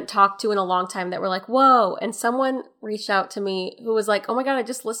that I haven't talked to in a long time that were like, whoa, and someone reached out to me who was like, oh my God, I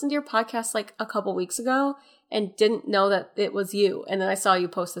just listened to your podcast like a couple weeks ago and didn't know that it was you, and then I saw you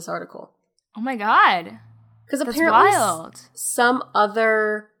post this article. Oh my God. Because apparently some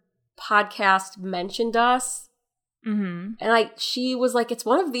other podcast mentioned us. And she was like, it's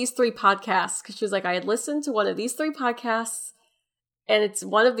one of these 3 podcasts, because she was like, I had listened to one of these 3 podcasts, and it's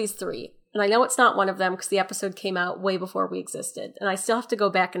one of these 3, and I know it's not one of them because the episode came out way before we existed, and I still have to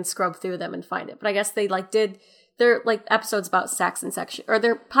go back and scrub through them and find it. But I guess they like did their like episodes about sex and or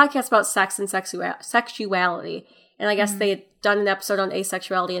their podcasts about sex and sexuality, and I guess they had done an episode on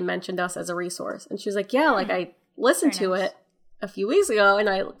asexuality and mentioned us as a resource. And she was like, yeah, like I listened to it a few weeks ago, and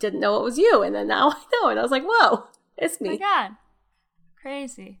I didn't know it was you, and then now I know, and I was like, whoa. It's me. Oh my God.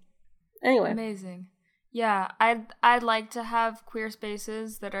 Crazy. Anyway. Amazing. Yeah, I'd like to have queer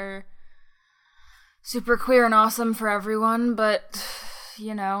spaces that are super queer and awesome for everyone, but,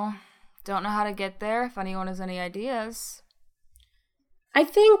 you know, don't know how to get there. If anyone has any ideas. I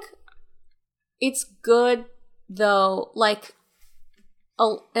think it's good, though, like,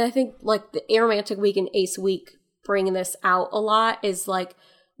 and I think, like, the Aromantic Week and Ace Week bringing this out a lot is, like,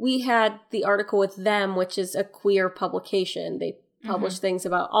 we had the article with them, which is a queer publication. They publish things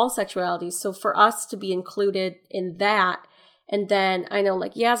about all sexualities. So for us to be included in that, and then I know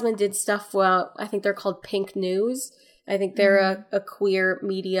like Yasmin did stuff, well, I think they're called Pink News. I think they're a queer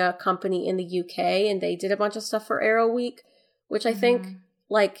media company in the UK, and they did a bunch of stuff for Aro Week, which I think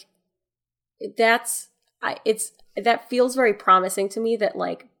like that's that feels very promising to me that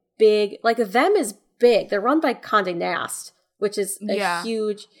like big, like Them is big. They're run by Condé Nast, which is a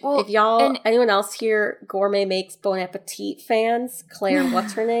huge, if anyone else here Gourmet Makes Bon Appetit fans, Claire,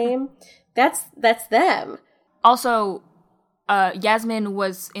 what's her name? That's them. Also, Yasmin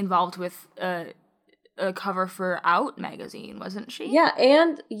was involved with a cover for Out magazine, wasn't she? Yeah,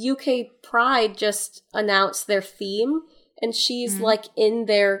 and UK Pride just announced their theme, and she's like in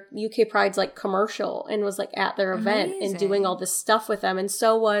their UK Pride's like commercial and was like at their event and doing all this stuff with them. And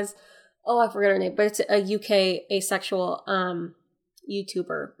so was, I forget her name, but it's a UK asexual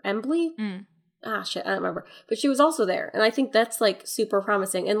YouTuber, Embly. Shit, I don't remember. But she was also there, and I think that's like super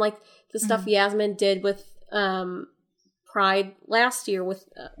promising. And like the stuff Yasmin did with Pride last year with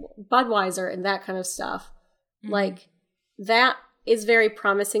Budweiser and that kind of stuff, like that is very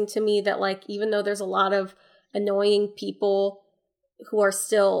promising to me. That like even though there's a lot of annoying people who are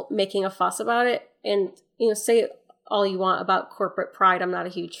still making a fuss about it, and say all you want about corporate pride, I'm not a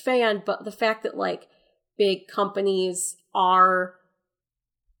huge fan, but the fact that like big companies are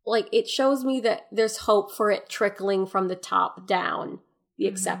like, it shows me that there's hope for it trickling from the top down, the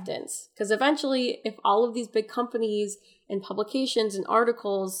acceptance. Because eventually, if all of these big companies and publications and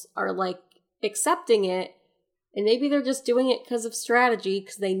articles are like accepting it, and maybe they're just doing it because of strategy,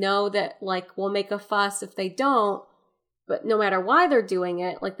 because they know that like we'll make a fuss if they don't, but no matter why they're doing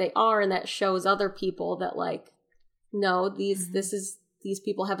it, like they are, and that shows other people that like, no, these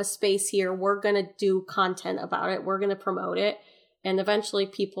people have a space here. We're gonna do content about it. We're gonna promote it. And eventually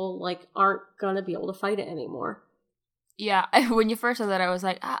people like aren't going to be able to fight it anymore. Yeah. When you first said that, I was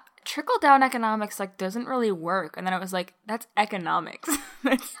like, trickle down economics like doesn't really work. And then I was like, that's economics.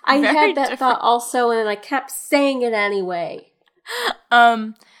 I had that thought also, and then I kept saying it anyway.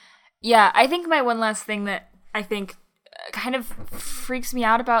 Yeah, I think my one last thing that I think kind of freaks me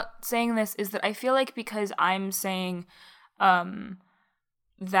out about saying this is that I feel like because I'm saying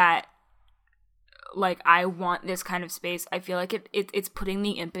that like I want this kind of space, I feel like it's putting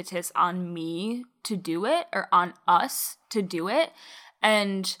the impetus on me to do it, or on us to do it.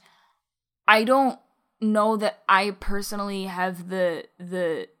 And I don't know that I personally have the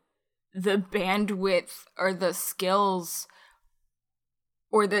bandwidth or the skills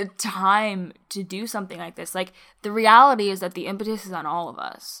or the time to do something like this. Like the reality is that the impetus is on all of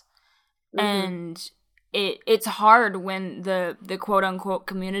us. And it's hard when the quote unquote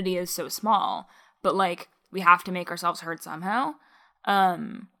community is so small. But, like, we have to make ourselves heard somehow.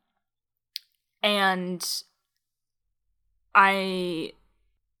 And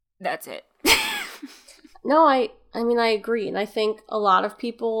that's it. No, I mean, I agree. And I think a lot of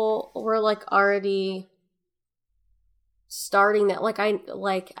people were, like, already starting that.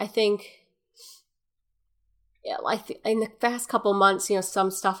 I think, yeah, in the past couple months, some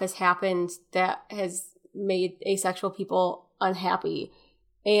stuff has happened that has made asexual people unhappy.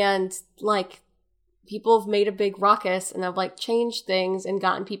 And, like, people have made a big ruckus and have like changed things and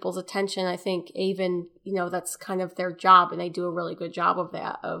gotten people's attention. I think even, that's kind of their job, and they do a really good job of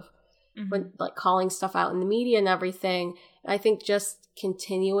that, of when like calling stuff out in the media and everything. And I think just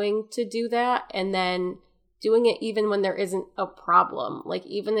continuing to do that, and then doing it even when there isn't a problem. Like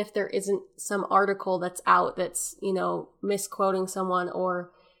even if there isn't some article that's out that's, misquoting someone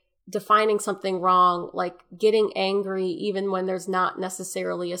or defining something wrong, like getting angry even when there's not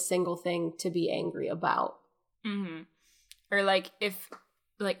necessarily a single thing to be angry about. Or like if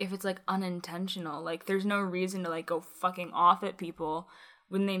it's like unintentional, like there's no reason to like go fucking off at people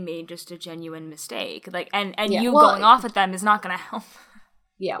when they made just a genuine mistake. Like and going off at them is not gonna help.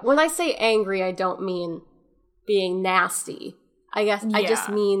 Yeah, when I say angry, I don't mean being nasty. I guess I just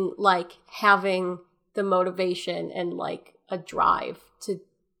mean like having the motivation and like a drive to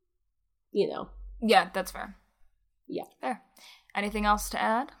Yeah, that's fair. Yeah. Fair. Anything else to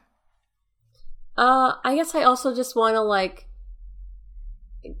add? I guess I also just want to like,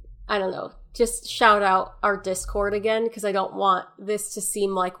 I don't know, just shout out our Discord again, because I don't want this to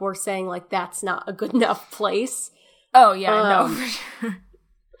seem like we're saying like that's not a good enough place. Oh yeah, no, for sure.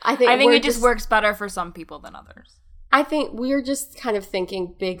 I think it just works better for some people than others. I think we're just kind of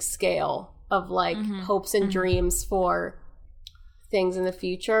thinking big scale of like hopes and dreams for things in the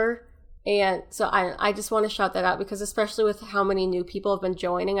future. And so I just want to shout that out, because especially with how many new people have been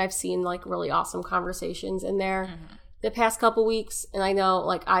joining, I've seen like really awesome conversations in there the past couple weeks. And I know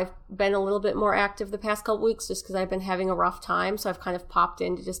like I've been a little bit more active the past couple weeks just because I've been having a rough time. So I've kind of popped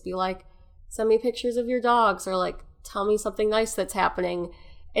in to just be like, send me pictures of your dogs, or like tell me something nice that's happening.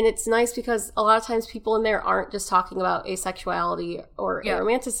 And it's nice because a lot of times people in there aren't just talking about asexuality or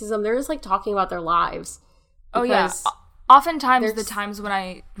aromanticism. They're just like talking about their lives. Oh yeah. Oftentimes, the times when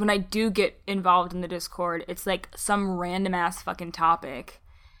I do get involved in the Discord, it's like some random ass fucking topic.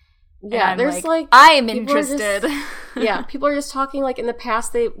 Yeah, there's like I'm interested. Yeah, people are just talking. Like in the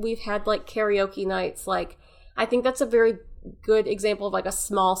past, we've had like karaoke nights. Like I think that's a very good example of like a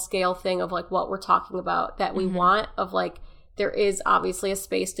small scale thing of like what we're talking about that we want. Of like there is obviously a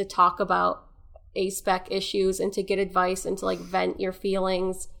space to talk about A-spec issues and to get advice and to like vent your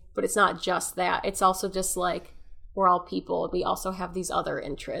feelings, but it's not just that. It's also just like, we're all people and we also have these other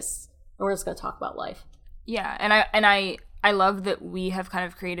interests and we're just going to talk about life. Yeah, and I love that we have kind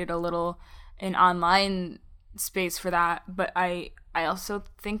of created an online space for that, but I also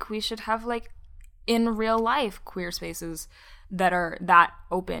think we should have like in real life queer spaces that are that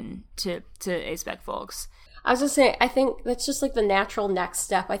open to A-spec folks. I was going to say, I think that's just like the natural next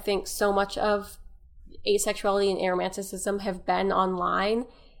step. I think so much of asexuality and aromanticism have been online.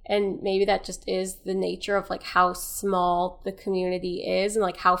 And maybe that just is the nature of like how small the community is and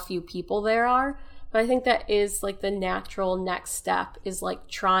like how few people there are. But I think that is like the natural next step is like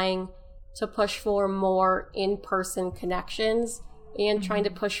trying to push for more in-person connections and trying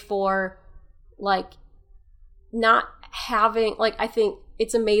to push for like not having like, I think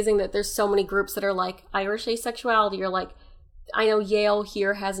it's amazing that there's so many groups that are like Irish asexuality or like, I know Yale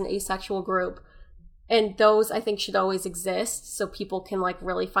here has an asexual group. And those, I think, should always exist so people can, like,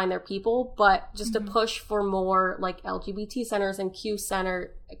 really find their people. But just to push for more, like, LGBT centers and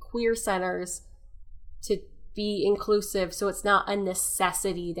queer centers to be inclusive so it's not a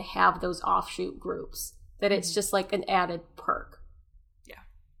necessity to have those offshoot groups. That it's just, like, an added perk. Yeah.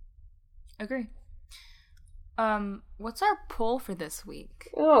 Agree. What's our poll for this week?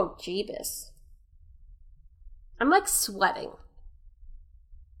 Oh, Jeebus. I'm, like, sweating.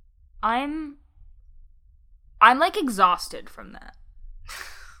 I'm like exhausted from that.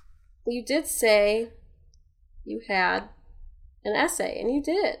 You did say you had an essay, and you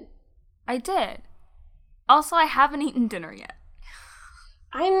did. I did. Also, I haven't eaten dinner yet.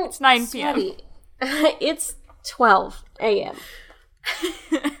 It's 9 p.m. It's 12 a.m.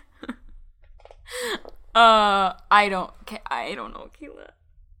 I don't know, Kayla.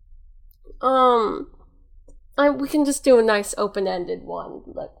 We can just do a nice open-ended one,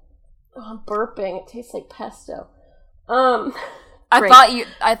 but I'm burping. It tastes like pesto. I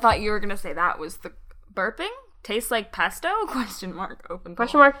thought you were gonna say that was the burping? Tastes like pesto? Question mark. Open.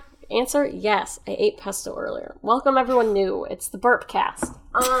 Question mark. Answer: yes. I ate pesto earlier. Welcome everyone new. It's the Burpcast.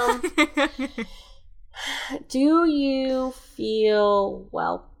 Do you feel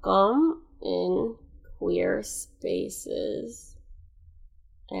welcome in queer spaces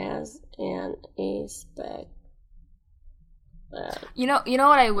as an A-spec? You know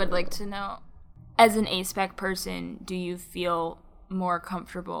what I would like to know? As an A-spec person, do you feel more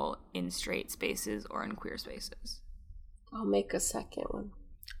comfortable in straight spaces or in queer spaces? I'll make a second one.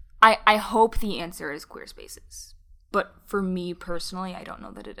 I hope the answer is queer spaces. But for me personally, I don't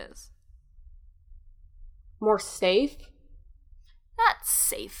know that it is. More safe? Not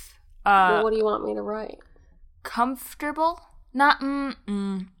safe. Well, what do you want me to write? Comfortable? Not I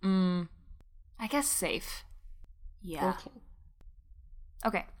guess safe. Yeah.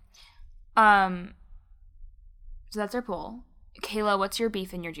 Okay. So that's our poll. Kayla, what's your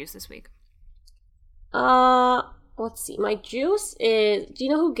beef and your juice this week? Let's see. My juice is... Do you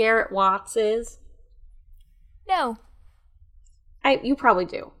know who Garrett Watts is? No. You probably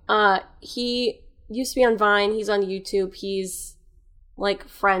do. He used to be on Vine. He's on YouTube. He's, like,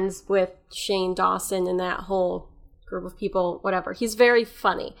 friends with Shane Dawson and that whole group of people, whatever. He's very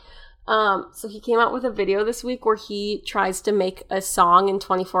funny. So he came out with a video this week where he tries to make a song in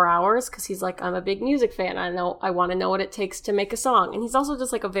 24 hours because he's like, I'm a big music fan. I want to know what it takes to make a song. And he's also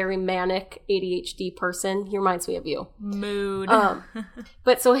just like a very manic ADHD person. He reminds me of you. Mood.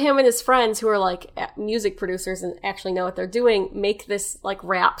 But so him and his friends who are like music producers and actually know what they're doing make this like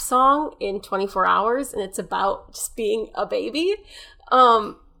rap song in 24 hours. And it's about just being a baby.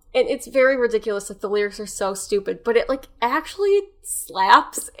 And it's very ridiculous. Like, the lyrics are so stupid, but it, like, actually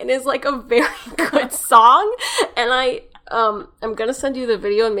slaps and is, like, a very good song. And I'm gonna send you the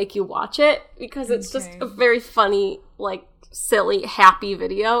video and make you watch it because it's just a very funny, like, silly, happy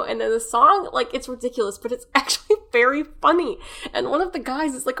video. And then the song, like, it's ridiculous, but it's actually very funny. And one of the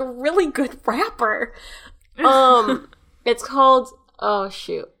guys is, like, a really good rapper. It's called, oh,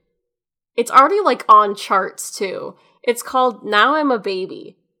 shoot. It's already, like, on charts, too. It's called Now I'm a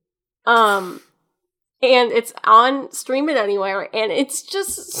Baby. And it's on Stream It Anywhere, and it's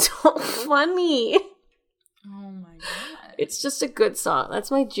just so funny. Oh my god. It's just a good song. That's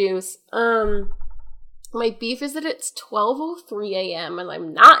my juice. My beef is that it's 12:03 a.m. and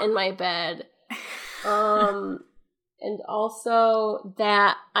I'm not in my bed. And also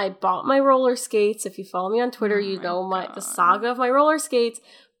that I bought my roller skates. If you follow me on Twitter, you know the saga of my roller skates.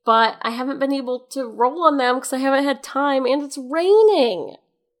 But I haven't been able to roll on them because I haven't had time, and it's raining.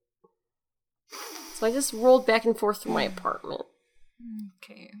 So I just rolled back and forth through my apartment.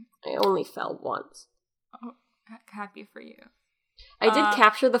 Okay. I only fell once. Oh, happy for you. I did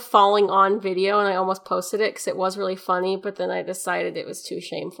capture the falling on video, and I almost posted it because it was really funny, but then I decided it was too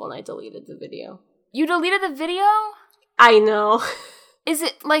shameful, and I deleted the video. You deleted the video? I know. Is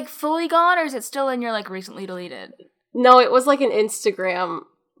it, like, fully gone, or is it still in your, like, recently deleted? No, it was, like, an Instagram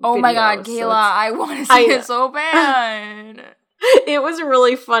Oh video, my god, Kayla, so I want to see it so bad. It was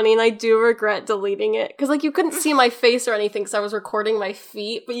really funny, and I do regret deleting it. Because, like, you couldn't see my face or anything because I was recording my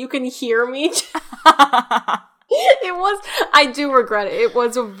feet, but you can hear me. I do regret it. It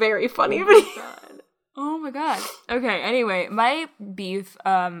was a very funny video. Oh my god. Okay, anyway, my beef,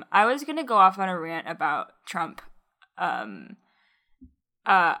 I was gonna go off on a rant about Trump. For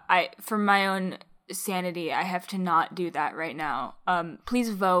my own sanity, I have to not do that right now. Please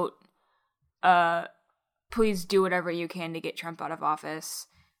vote. Please do whatever you can to get Trump out of office.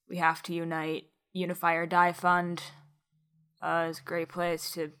 We have to unite. Unify or Die Fund is a great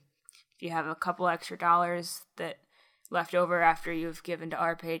place to, if you have a couple extra dollars that left over after you've given to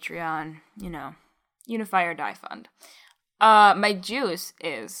our Patreon, you know, Unify or Die Fund. My juice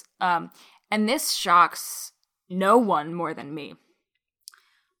is, and this shocks no one more than me.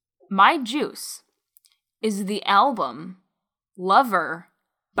 My juice is the album Lover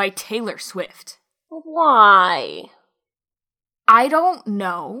by Taylor Swift. Why? I don't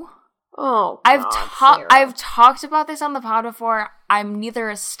know. Oh, God, I've talked about this on the pod before. I'm neither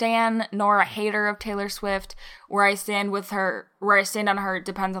a stan nor a hater of Taylor Swift. Where I stand on her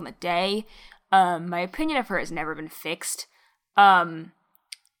depends on the day. My opinion of her has never been fixed.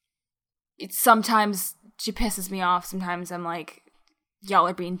 Sometimes she pisses me off. Sometimes I'm like, y'all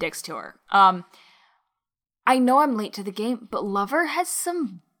are being dicks to her. I know I'm late to the game, but Lover has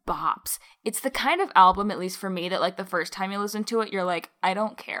some bops. It's the kind of album, at least for me, that like the first time you listen to it, you're like, I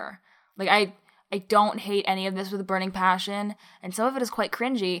don't care. Like I don't hate any of this with a burning passion, and some of it is quite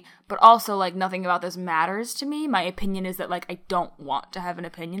cringy, but also like nothing about this matters to me. My opinion is that like I don't want to have an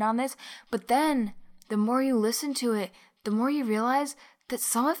opinion on this. But then the more you listen to it, the more you realize that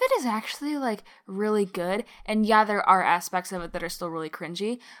some of it is actually like really good. And yeah, there are aspects of it that are still really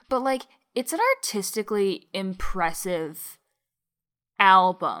cringy, but like it's an artistically impressive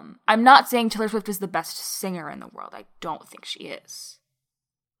album. I'm not saying Taylor Swift is the best singer in the world. I don't think she is.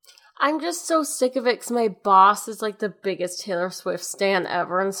 I'm just so sick of it because my boss is like the biggest Taylor Swift stan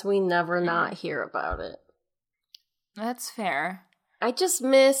ever, and so we never not hear about it. That's fair. I just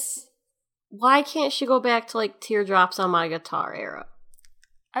miss, why can't she go back to like Teardrops on My Guitar era?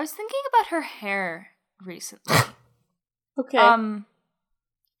 I was thinking about her hair recently. Okay.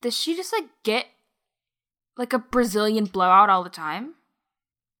 Does she just like get like a Brazilian blowout all the time?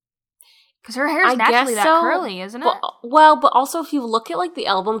 Because her hair is naturally that curly, isn't it? But also if you look at like the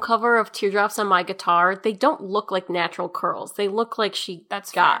album cover of Teardrops on My Guitar, they don't look like natural curls. They look like she got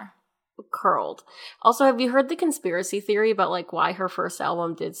fair. Curled. Also, have you heard the conspiracy theory about like why her first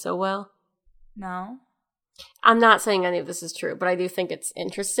album did so well? No. I'm not saying any of this is true, but I do think it's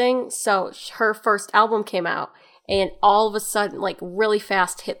interesting. So her first album came out, and all of a sudden, like really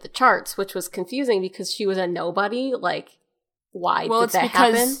fast hit the charts, which was confusing because she was a nobody. Like, why did that happen? Well, it's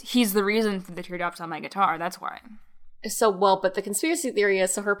because he's the reason for the Teardrops on My Guitar. That's why. But the conspiracy theory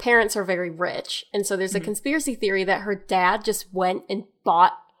is, so her parents are very rich. And so there's a conspiracy theory that her dad just went and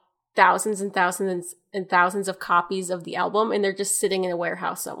bought thousands and thousands and thousands of copies of the album, and they're just sitting in a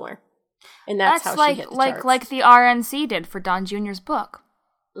warehouse somewhere. And that's how she hit the charts. Like the RNC did for Don Jr.'s book.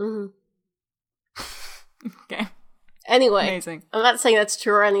 Mm-hmm. Okay. Anyway, amazing. I'm not saying that's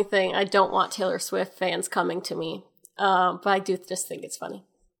true or anything. I don't want Taylor Swift fans coming to me. But I do just think it's funny.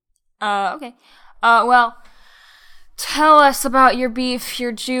 Okay. Well, tell us about your beef,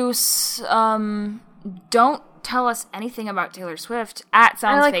 your juice. Don't tell us anything about Taylor Swift at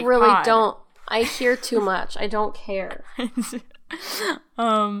Sounds Fake Pod. I really don't. I hear too much. I don't care.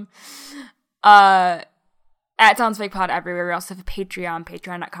 At Sounds Fake Pod everywhere. We also have a Patreon,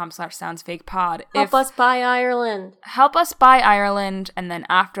 patreon.com/soundsfakepod. Help us buy Ireland. Help us buy Ireland, and then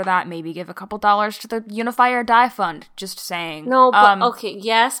after that, maybe give a couple dollars to the Unify or Die Fund. Just saying. No, but okay,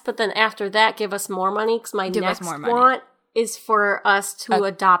 yes, but then after that, give us more money, because my next want is for us to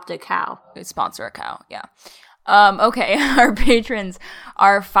adopt a cow. Sponsor a cow, yeah. Okay, our patrons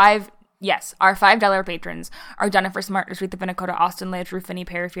are our $5 patrons are Jennifer Smart, Rashida Vinicota, Austin Ledge, Rufini,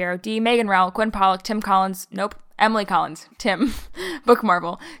 Perry Fierro, D, Megan Rowell, Quinn Pollock, Tim Collins, Emily Collins, Tim, Book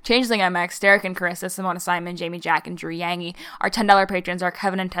Marvel, Changeling MX, Derek and Carissa, Simona Simon, Jamie Jack, and Drew Yangi. Our $10 patrons are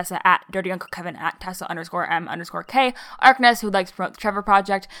Kevin and Tessa at Dirty Uncle Kevin at Tessa_M_K, Arkness, who'd like to promote the Trevor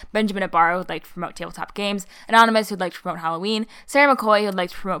Project, Benjamin Ibarra, who'd like to promote tabletop games, Anonymous, who'd like to promote Halloween, Sarah McCoy, who'd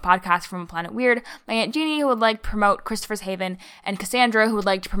like to promote podcasts from Planet Weird, my Aunt Jeannie, who would like to promote Christopher's Haven, and Cassandra, who would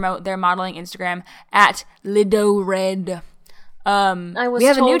like to promote their modeling Instagram at Lido Red. We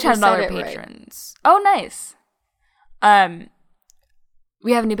have a new $10 patrons. Right. Oh, nice.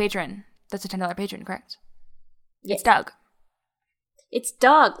 We have a new patron. That's a $10 patron, correct? Yeah. It's Doug. It's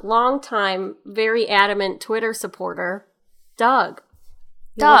Doug, longtime, very adamant Twitter supporter. Doug.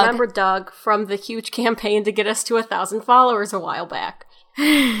 You'll remember Doug from the huge campaign to get us to 1,000 followers a while back.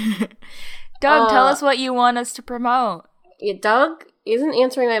 Doug, tell us what you want us to promote. Yeah, Doug isn't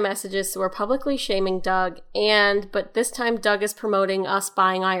answering my messages, so we're publicly shaming Doug, but this time Doug is promoting us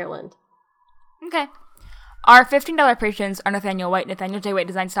buying Ireland. Okay. Our $15 patrons are Nathaniel White,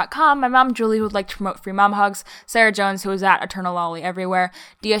 NathanielJWhiteDesigns.com, my mom Julie, who would like to promote Free Mom Hugs, Sarah Jones, who is at Eternal Lolly Everywhere,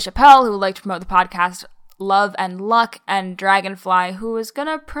 Dia Chappelle, who would like to promote the podcast Love and Luck, and Dragonfly, who is going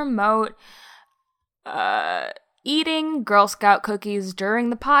to promote eating Girl Scout cookies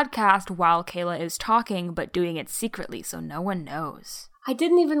during the podcast while Kayla is talking, but doing it secretly so no one knows. I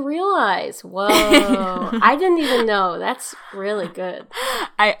didn't even realize. Whoa. I didn't even know. That's really good.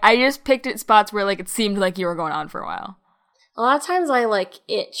 I just picked at spots where it seemed like you were going on for a while. A lot of times I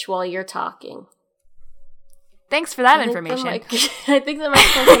itch while you're talking. Thanks for that information. I think that my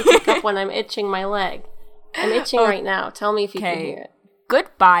phone can pick up when I'm itching my leg. I'm itching right now. Tell me if you can hear it.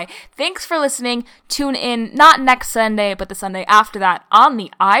 Goodbye. Thanks for listening. Tune in, not next Sunday, but the Sunday after that, on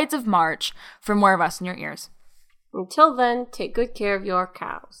the Ides of March for more of us in your ears. Until then, take good care of your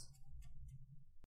cows.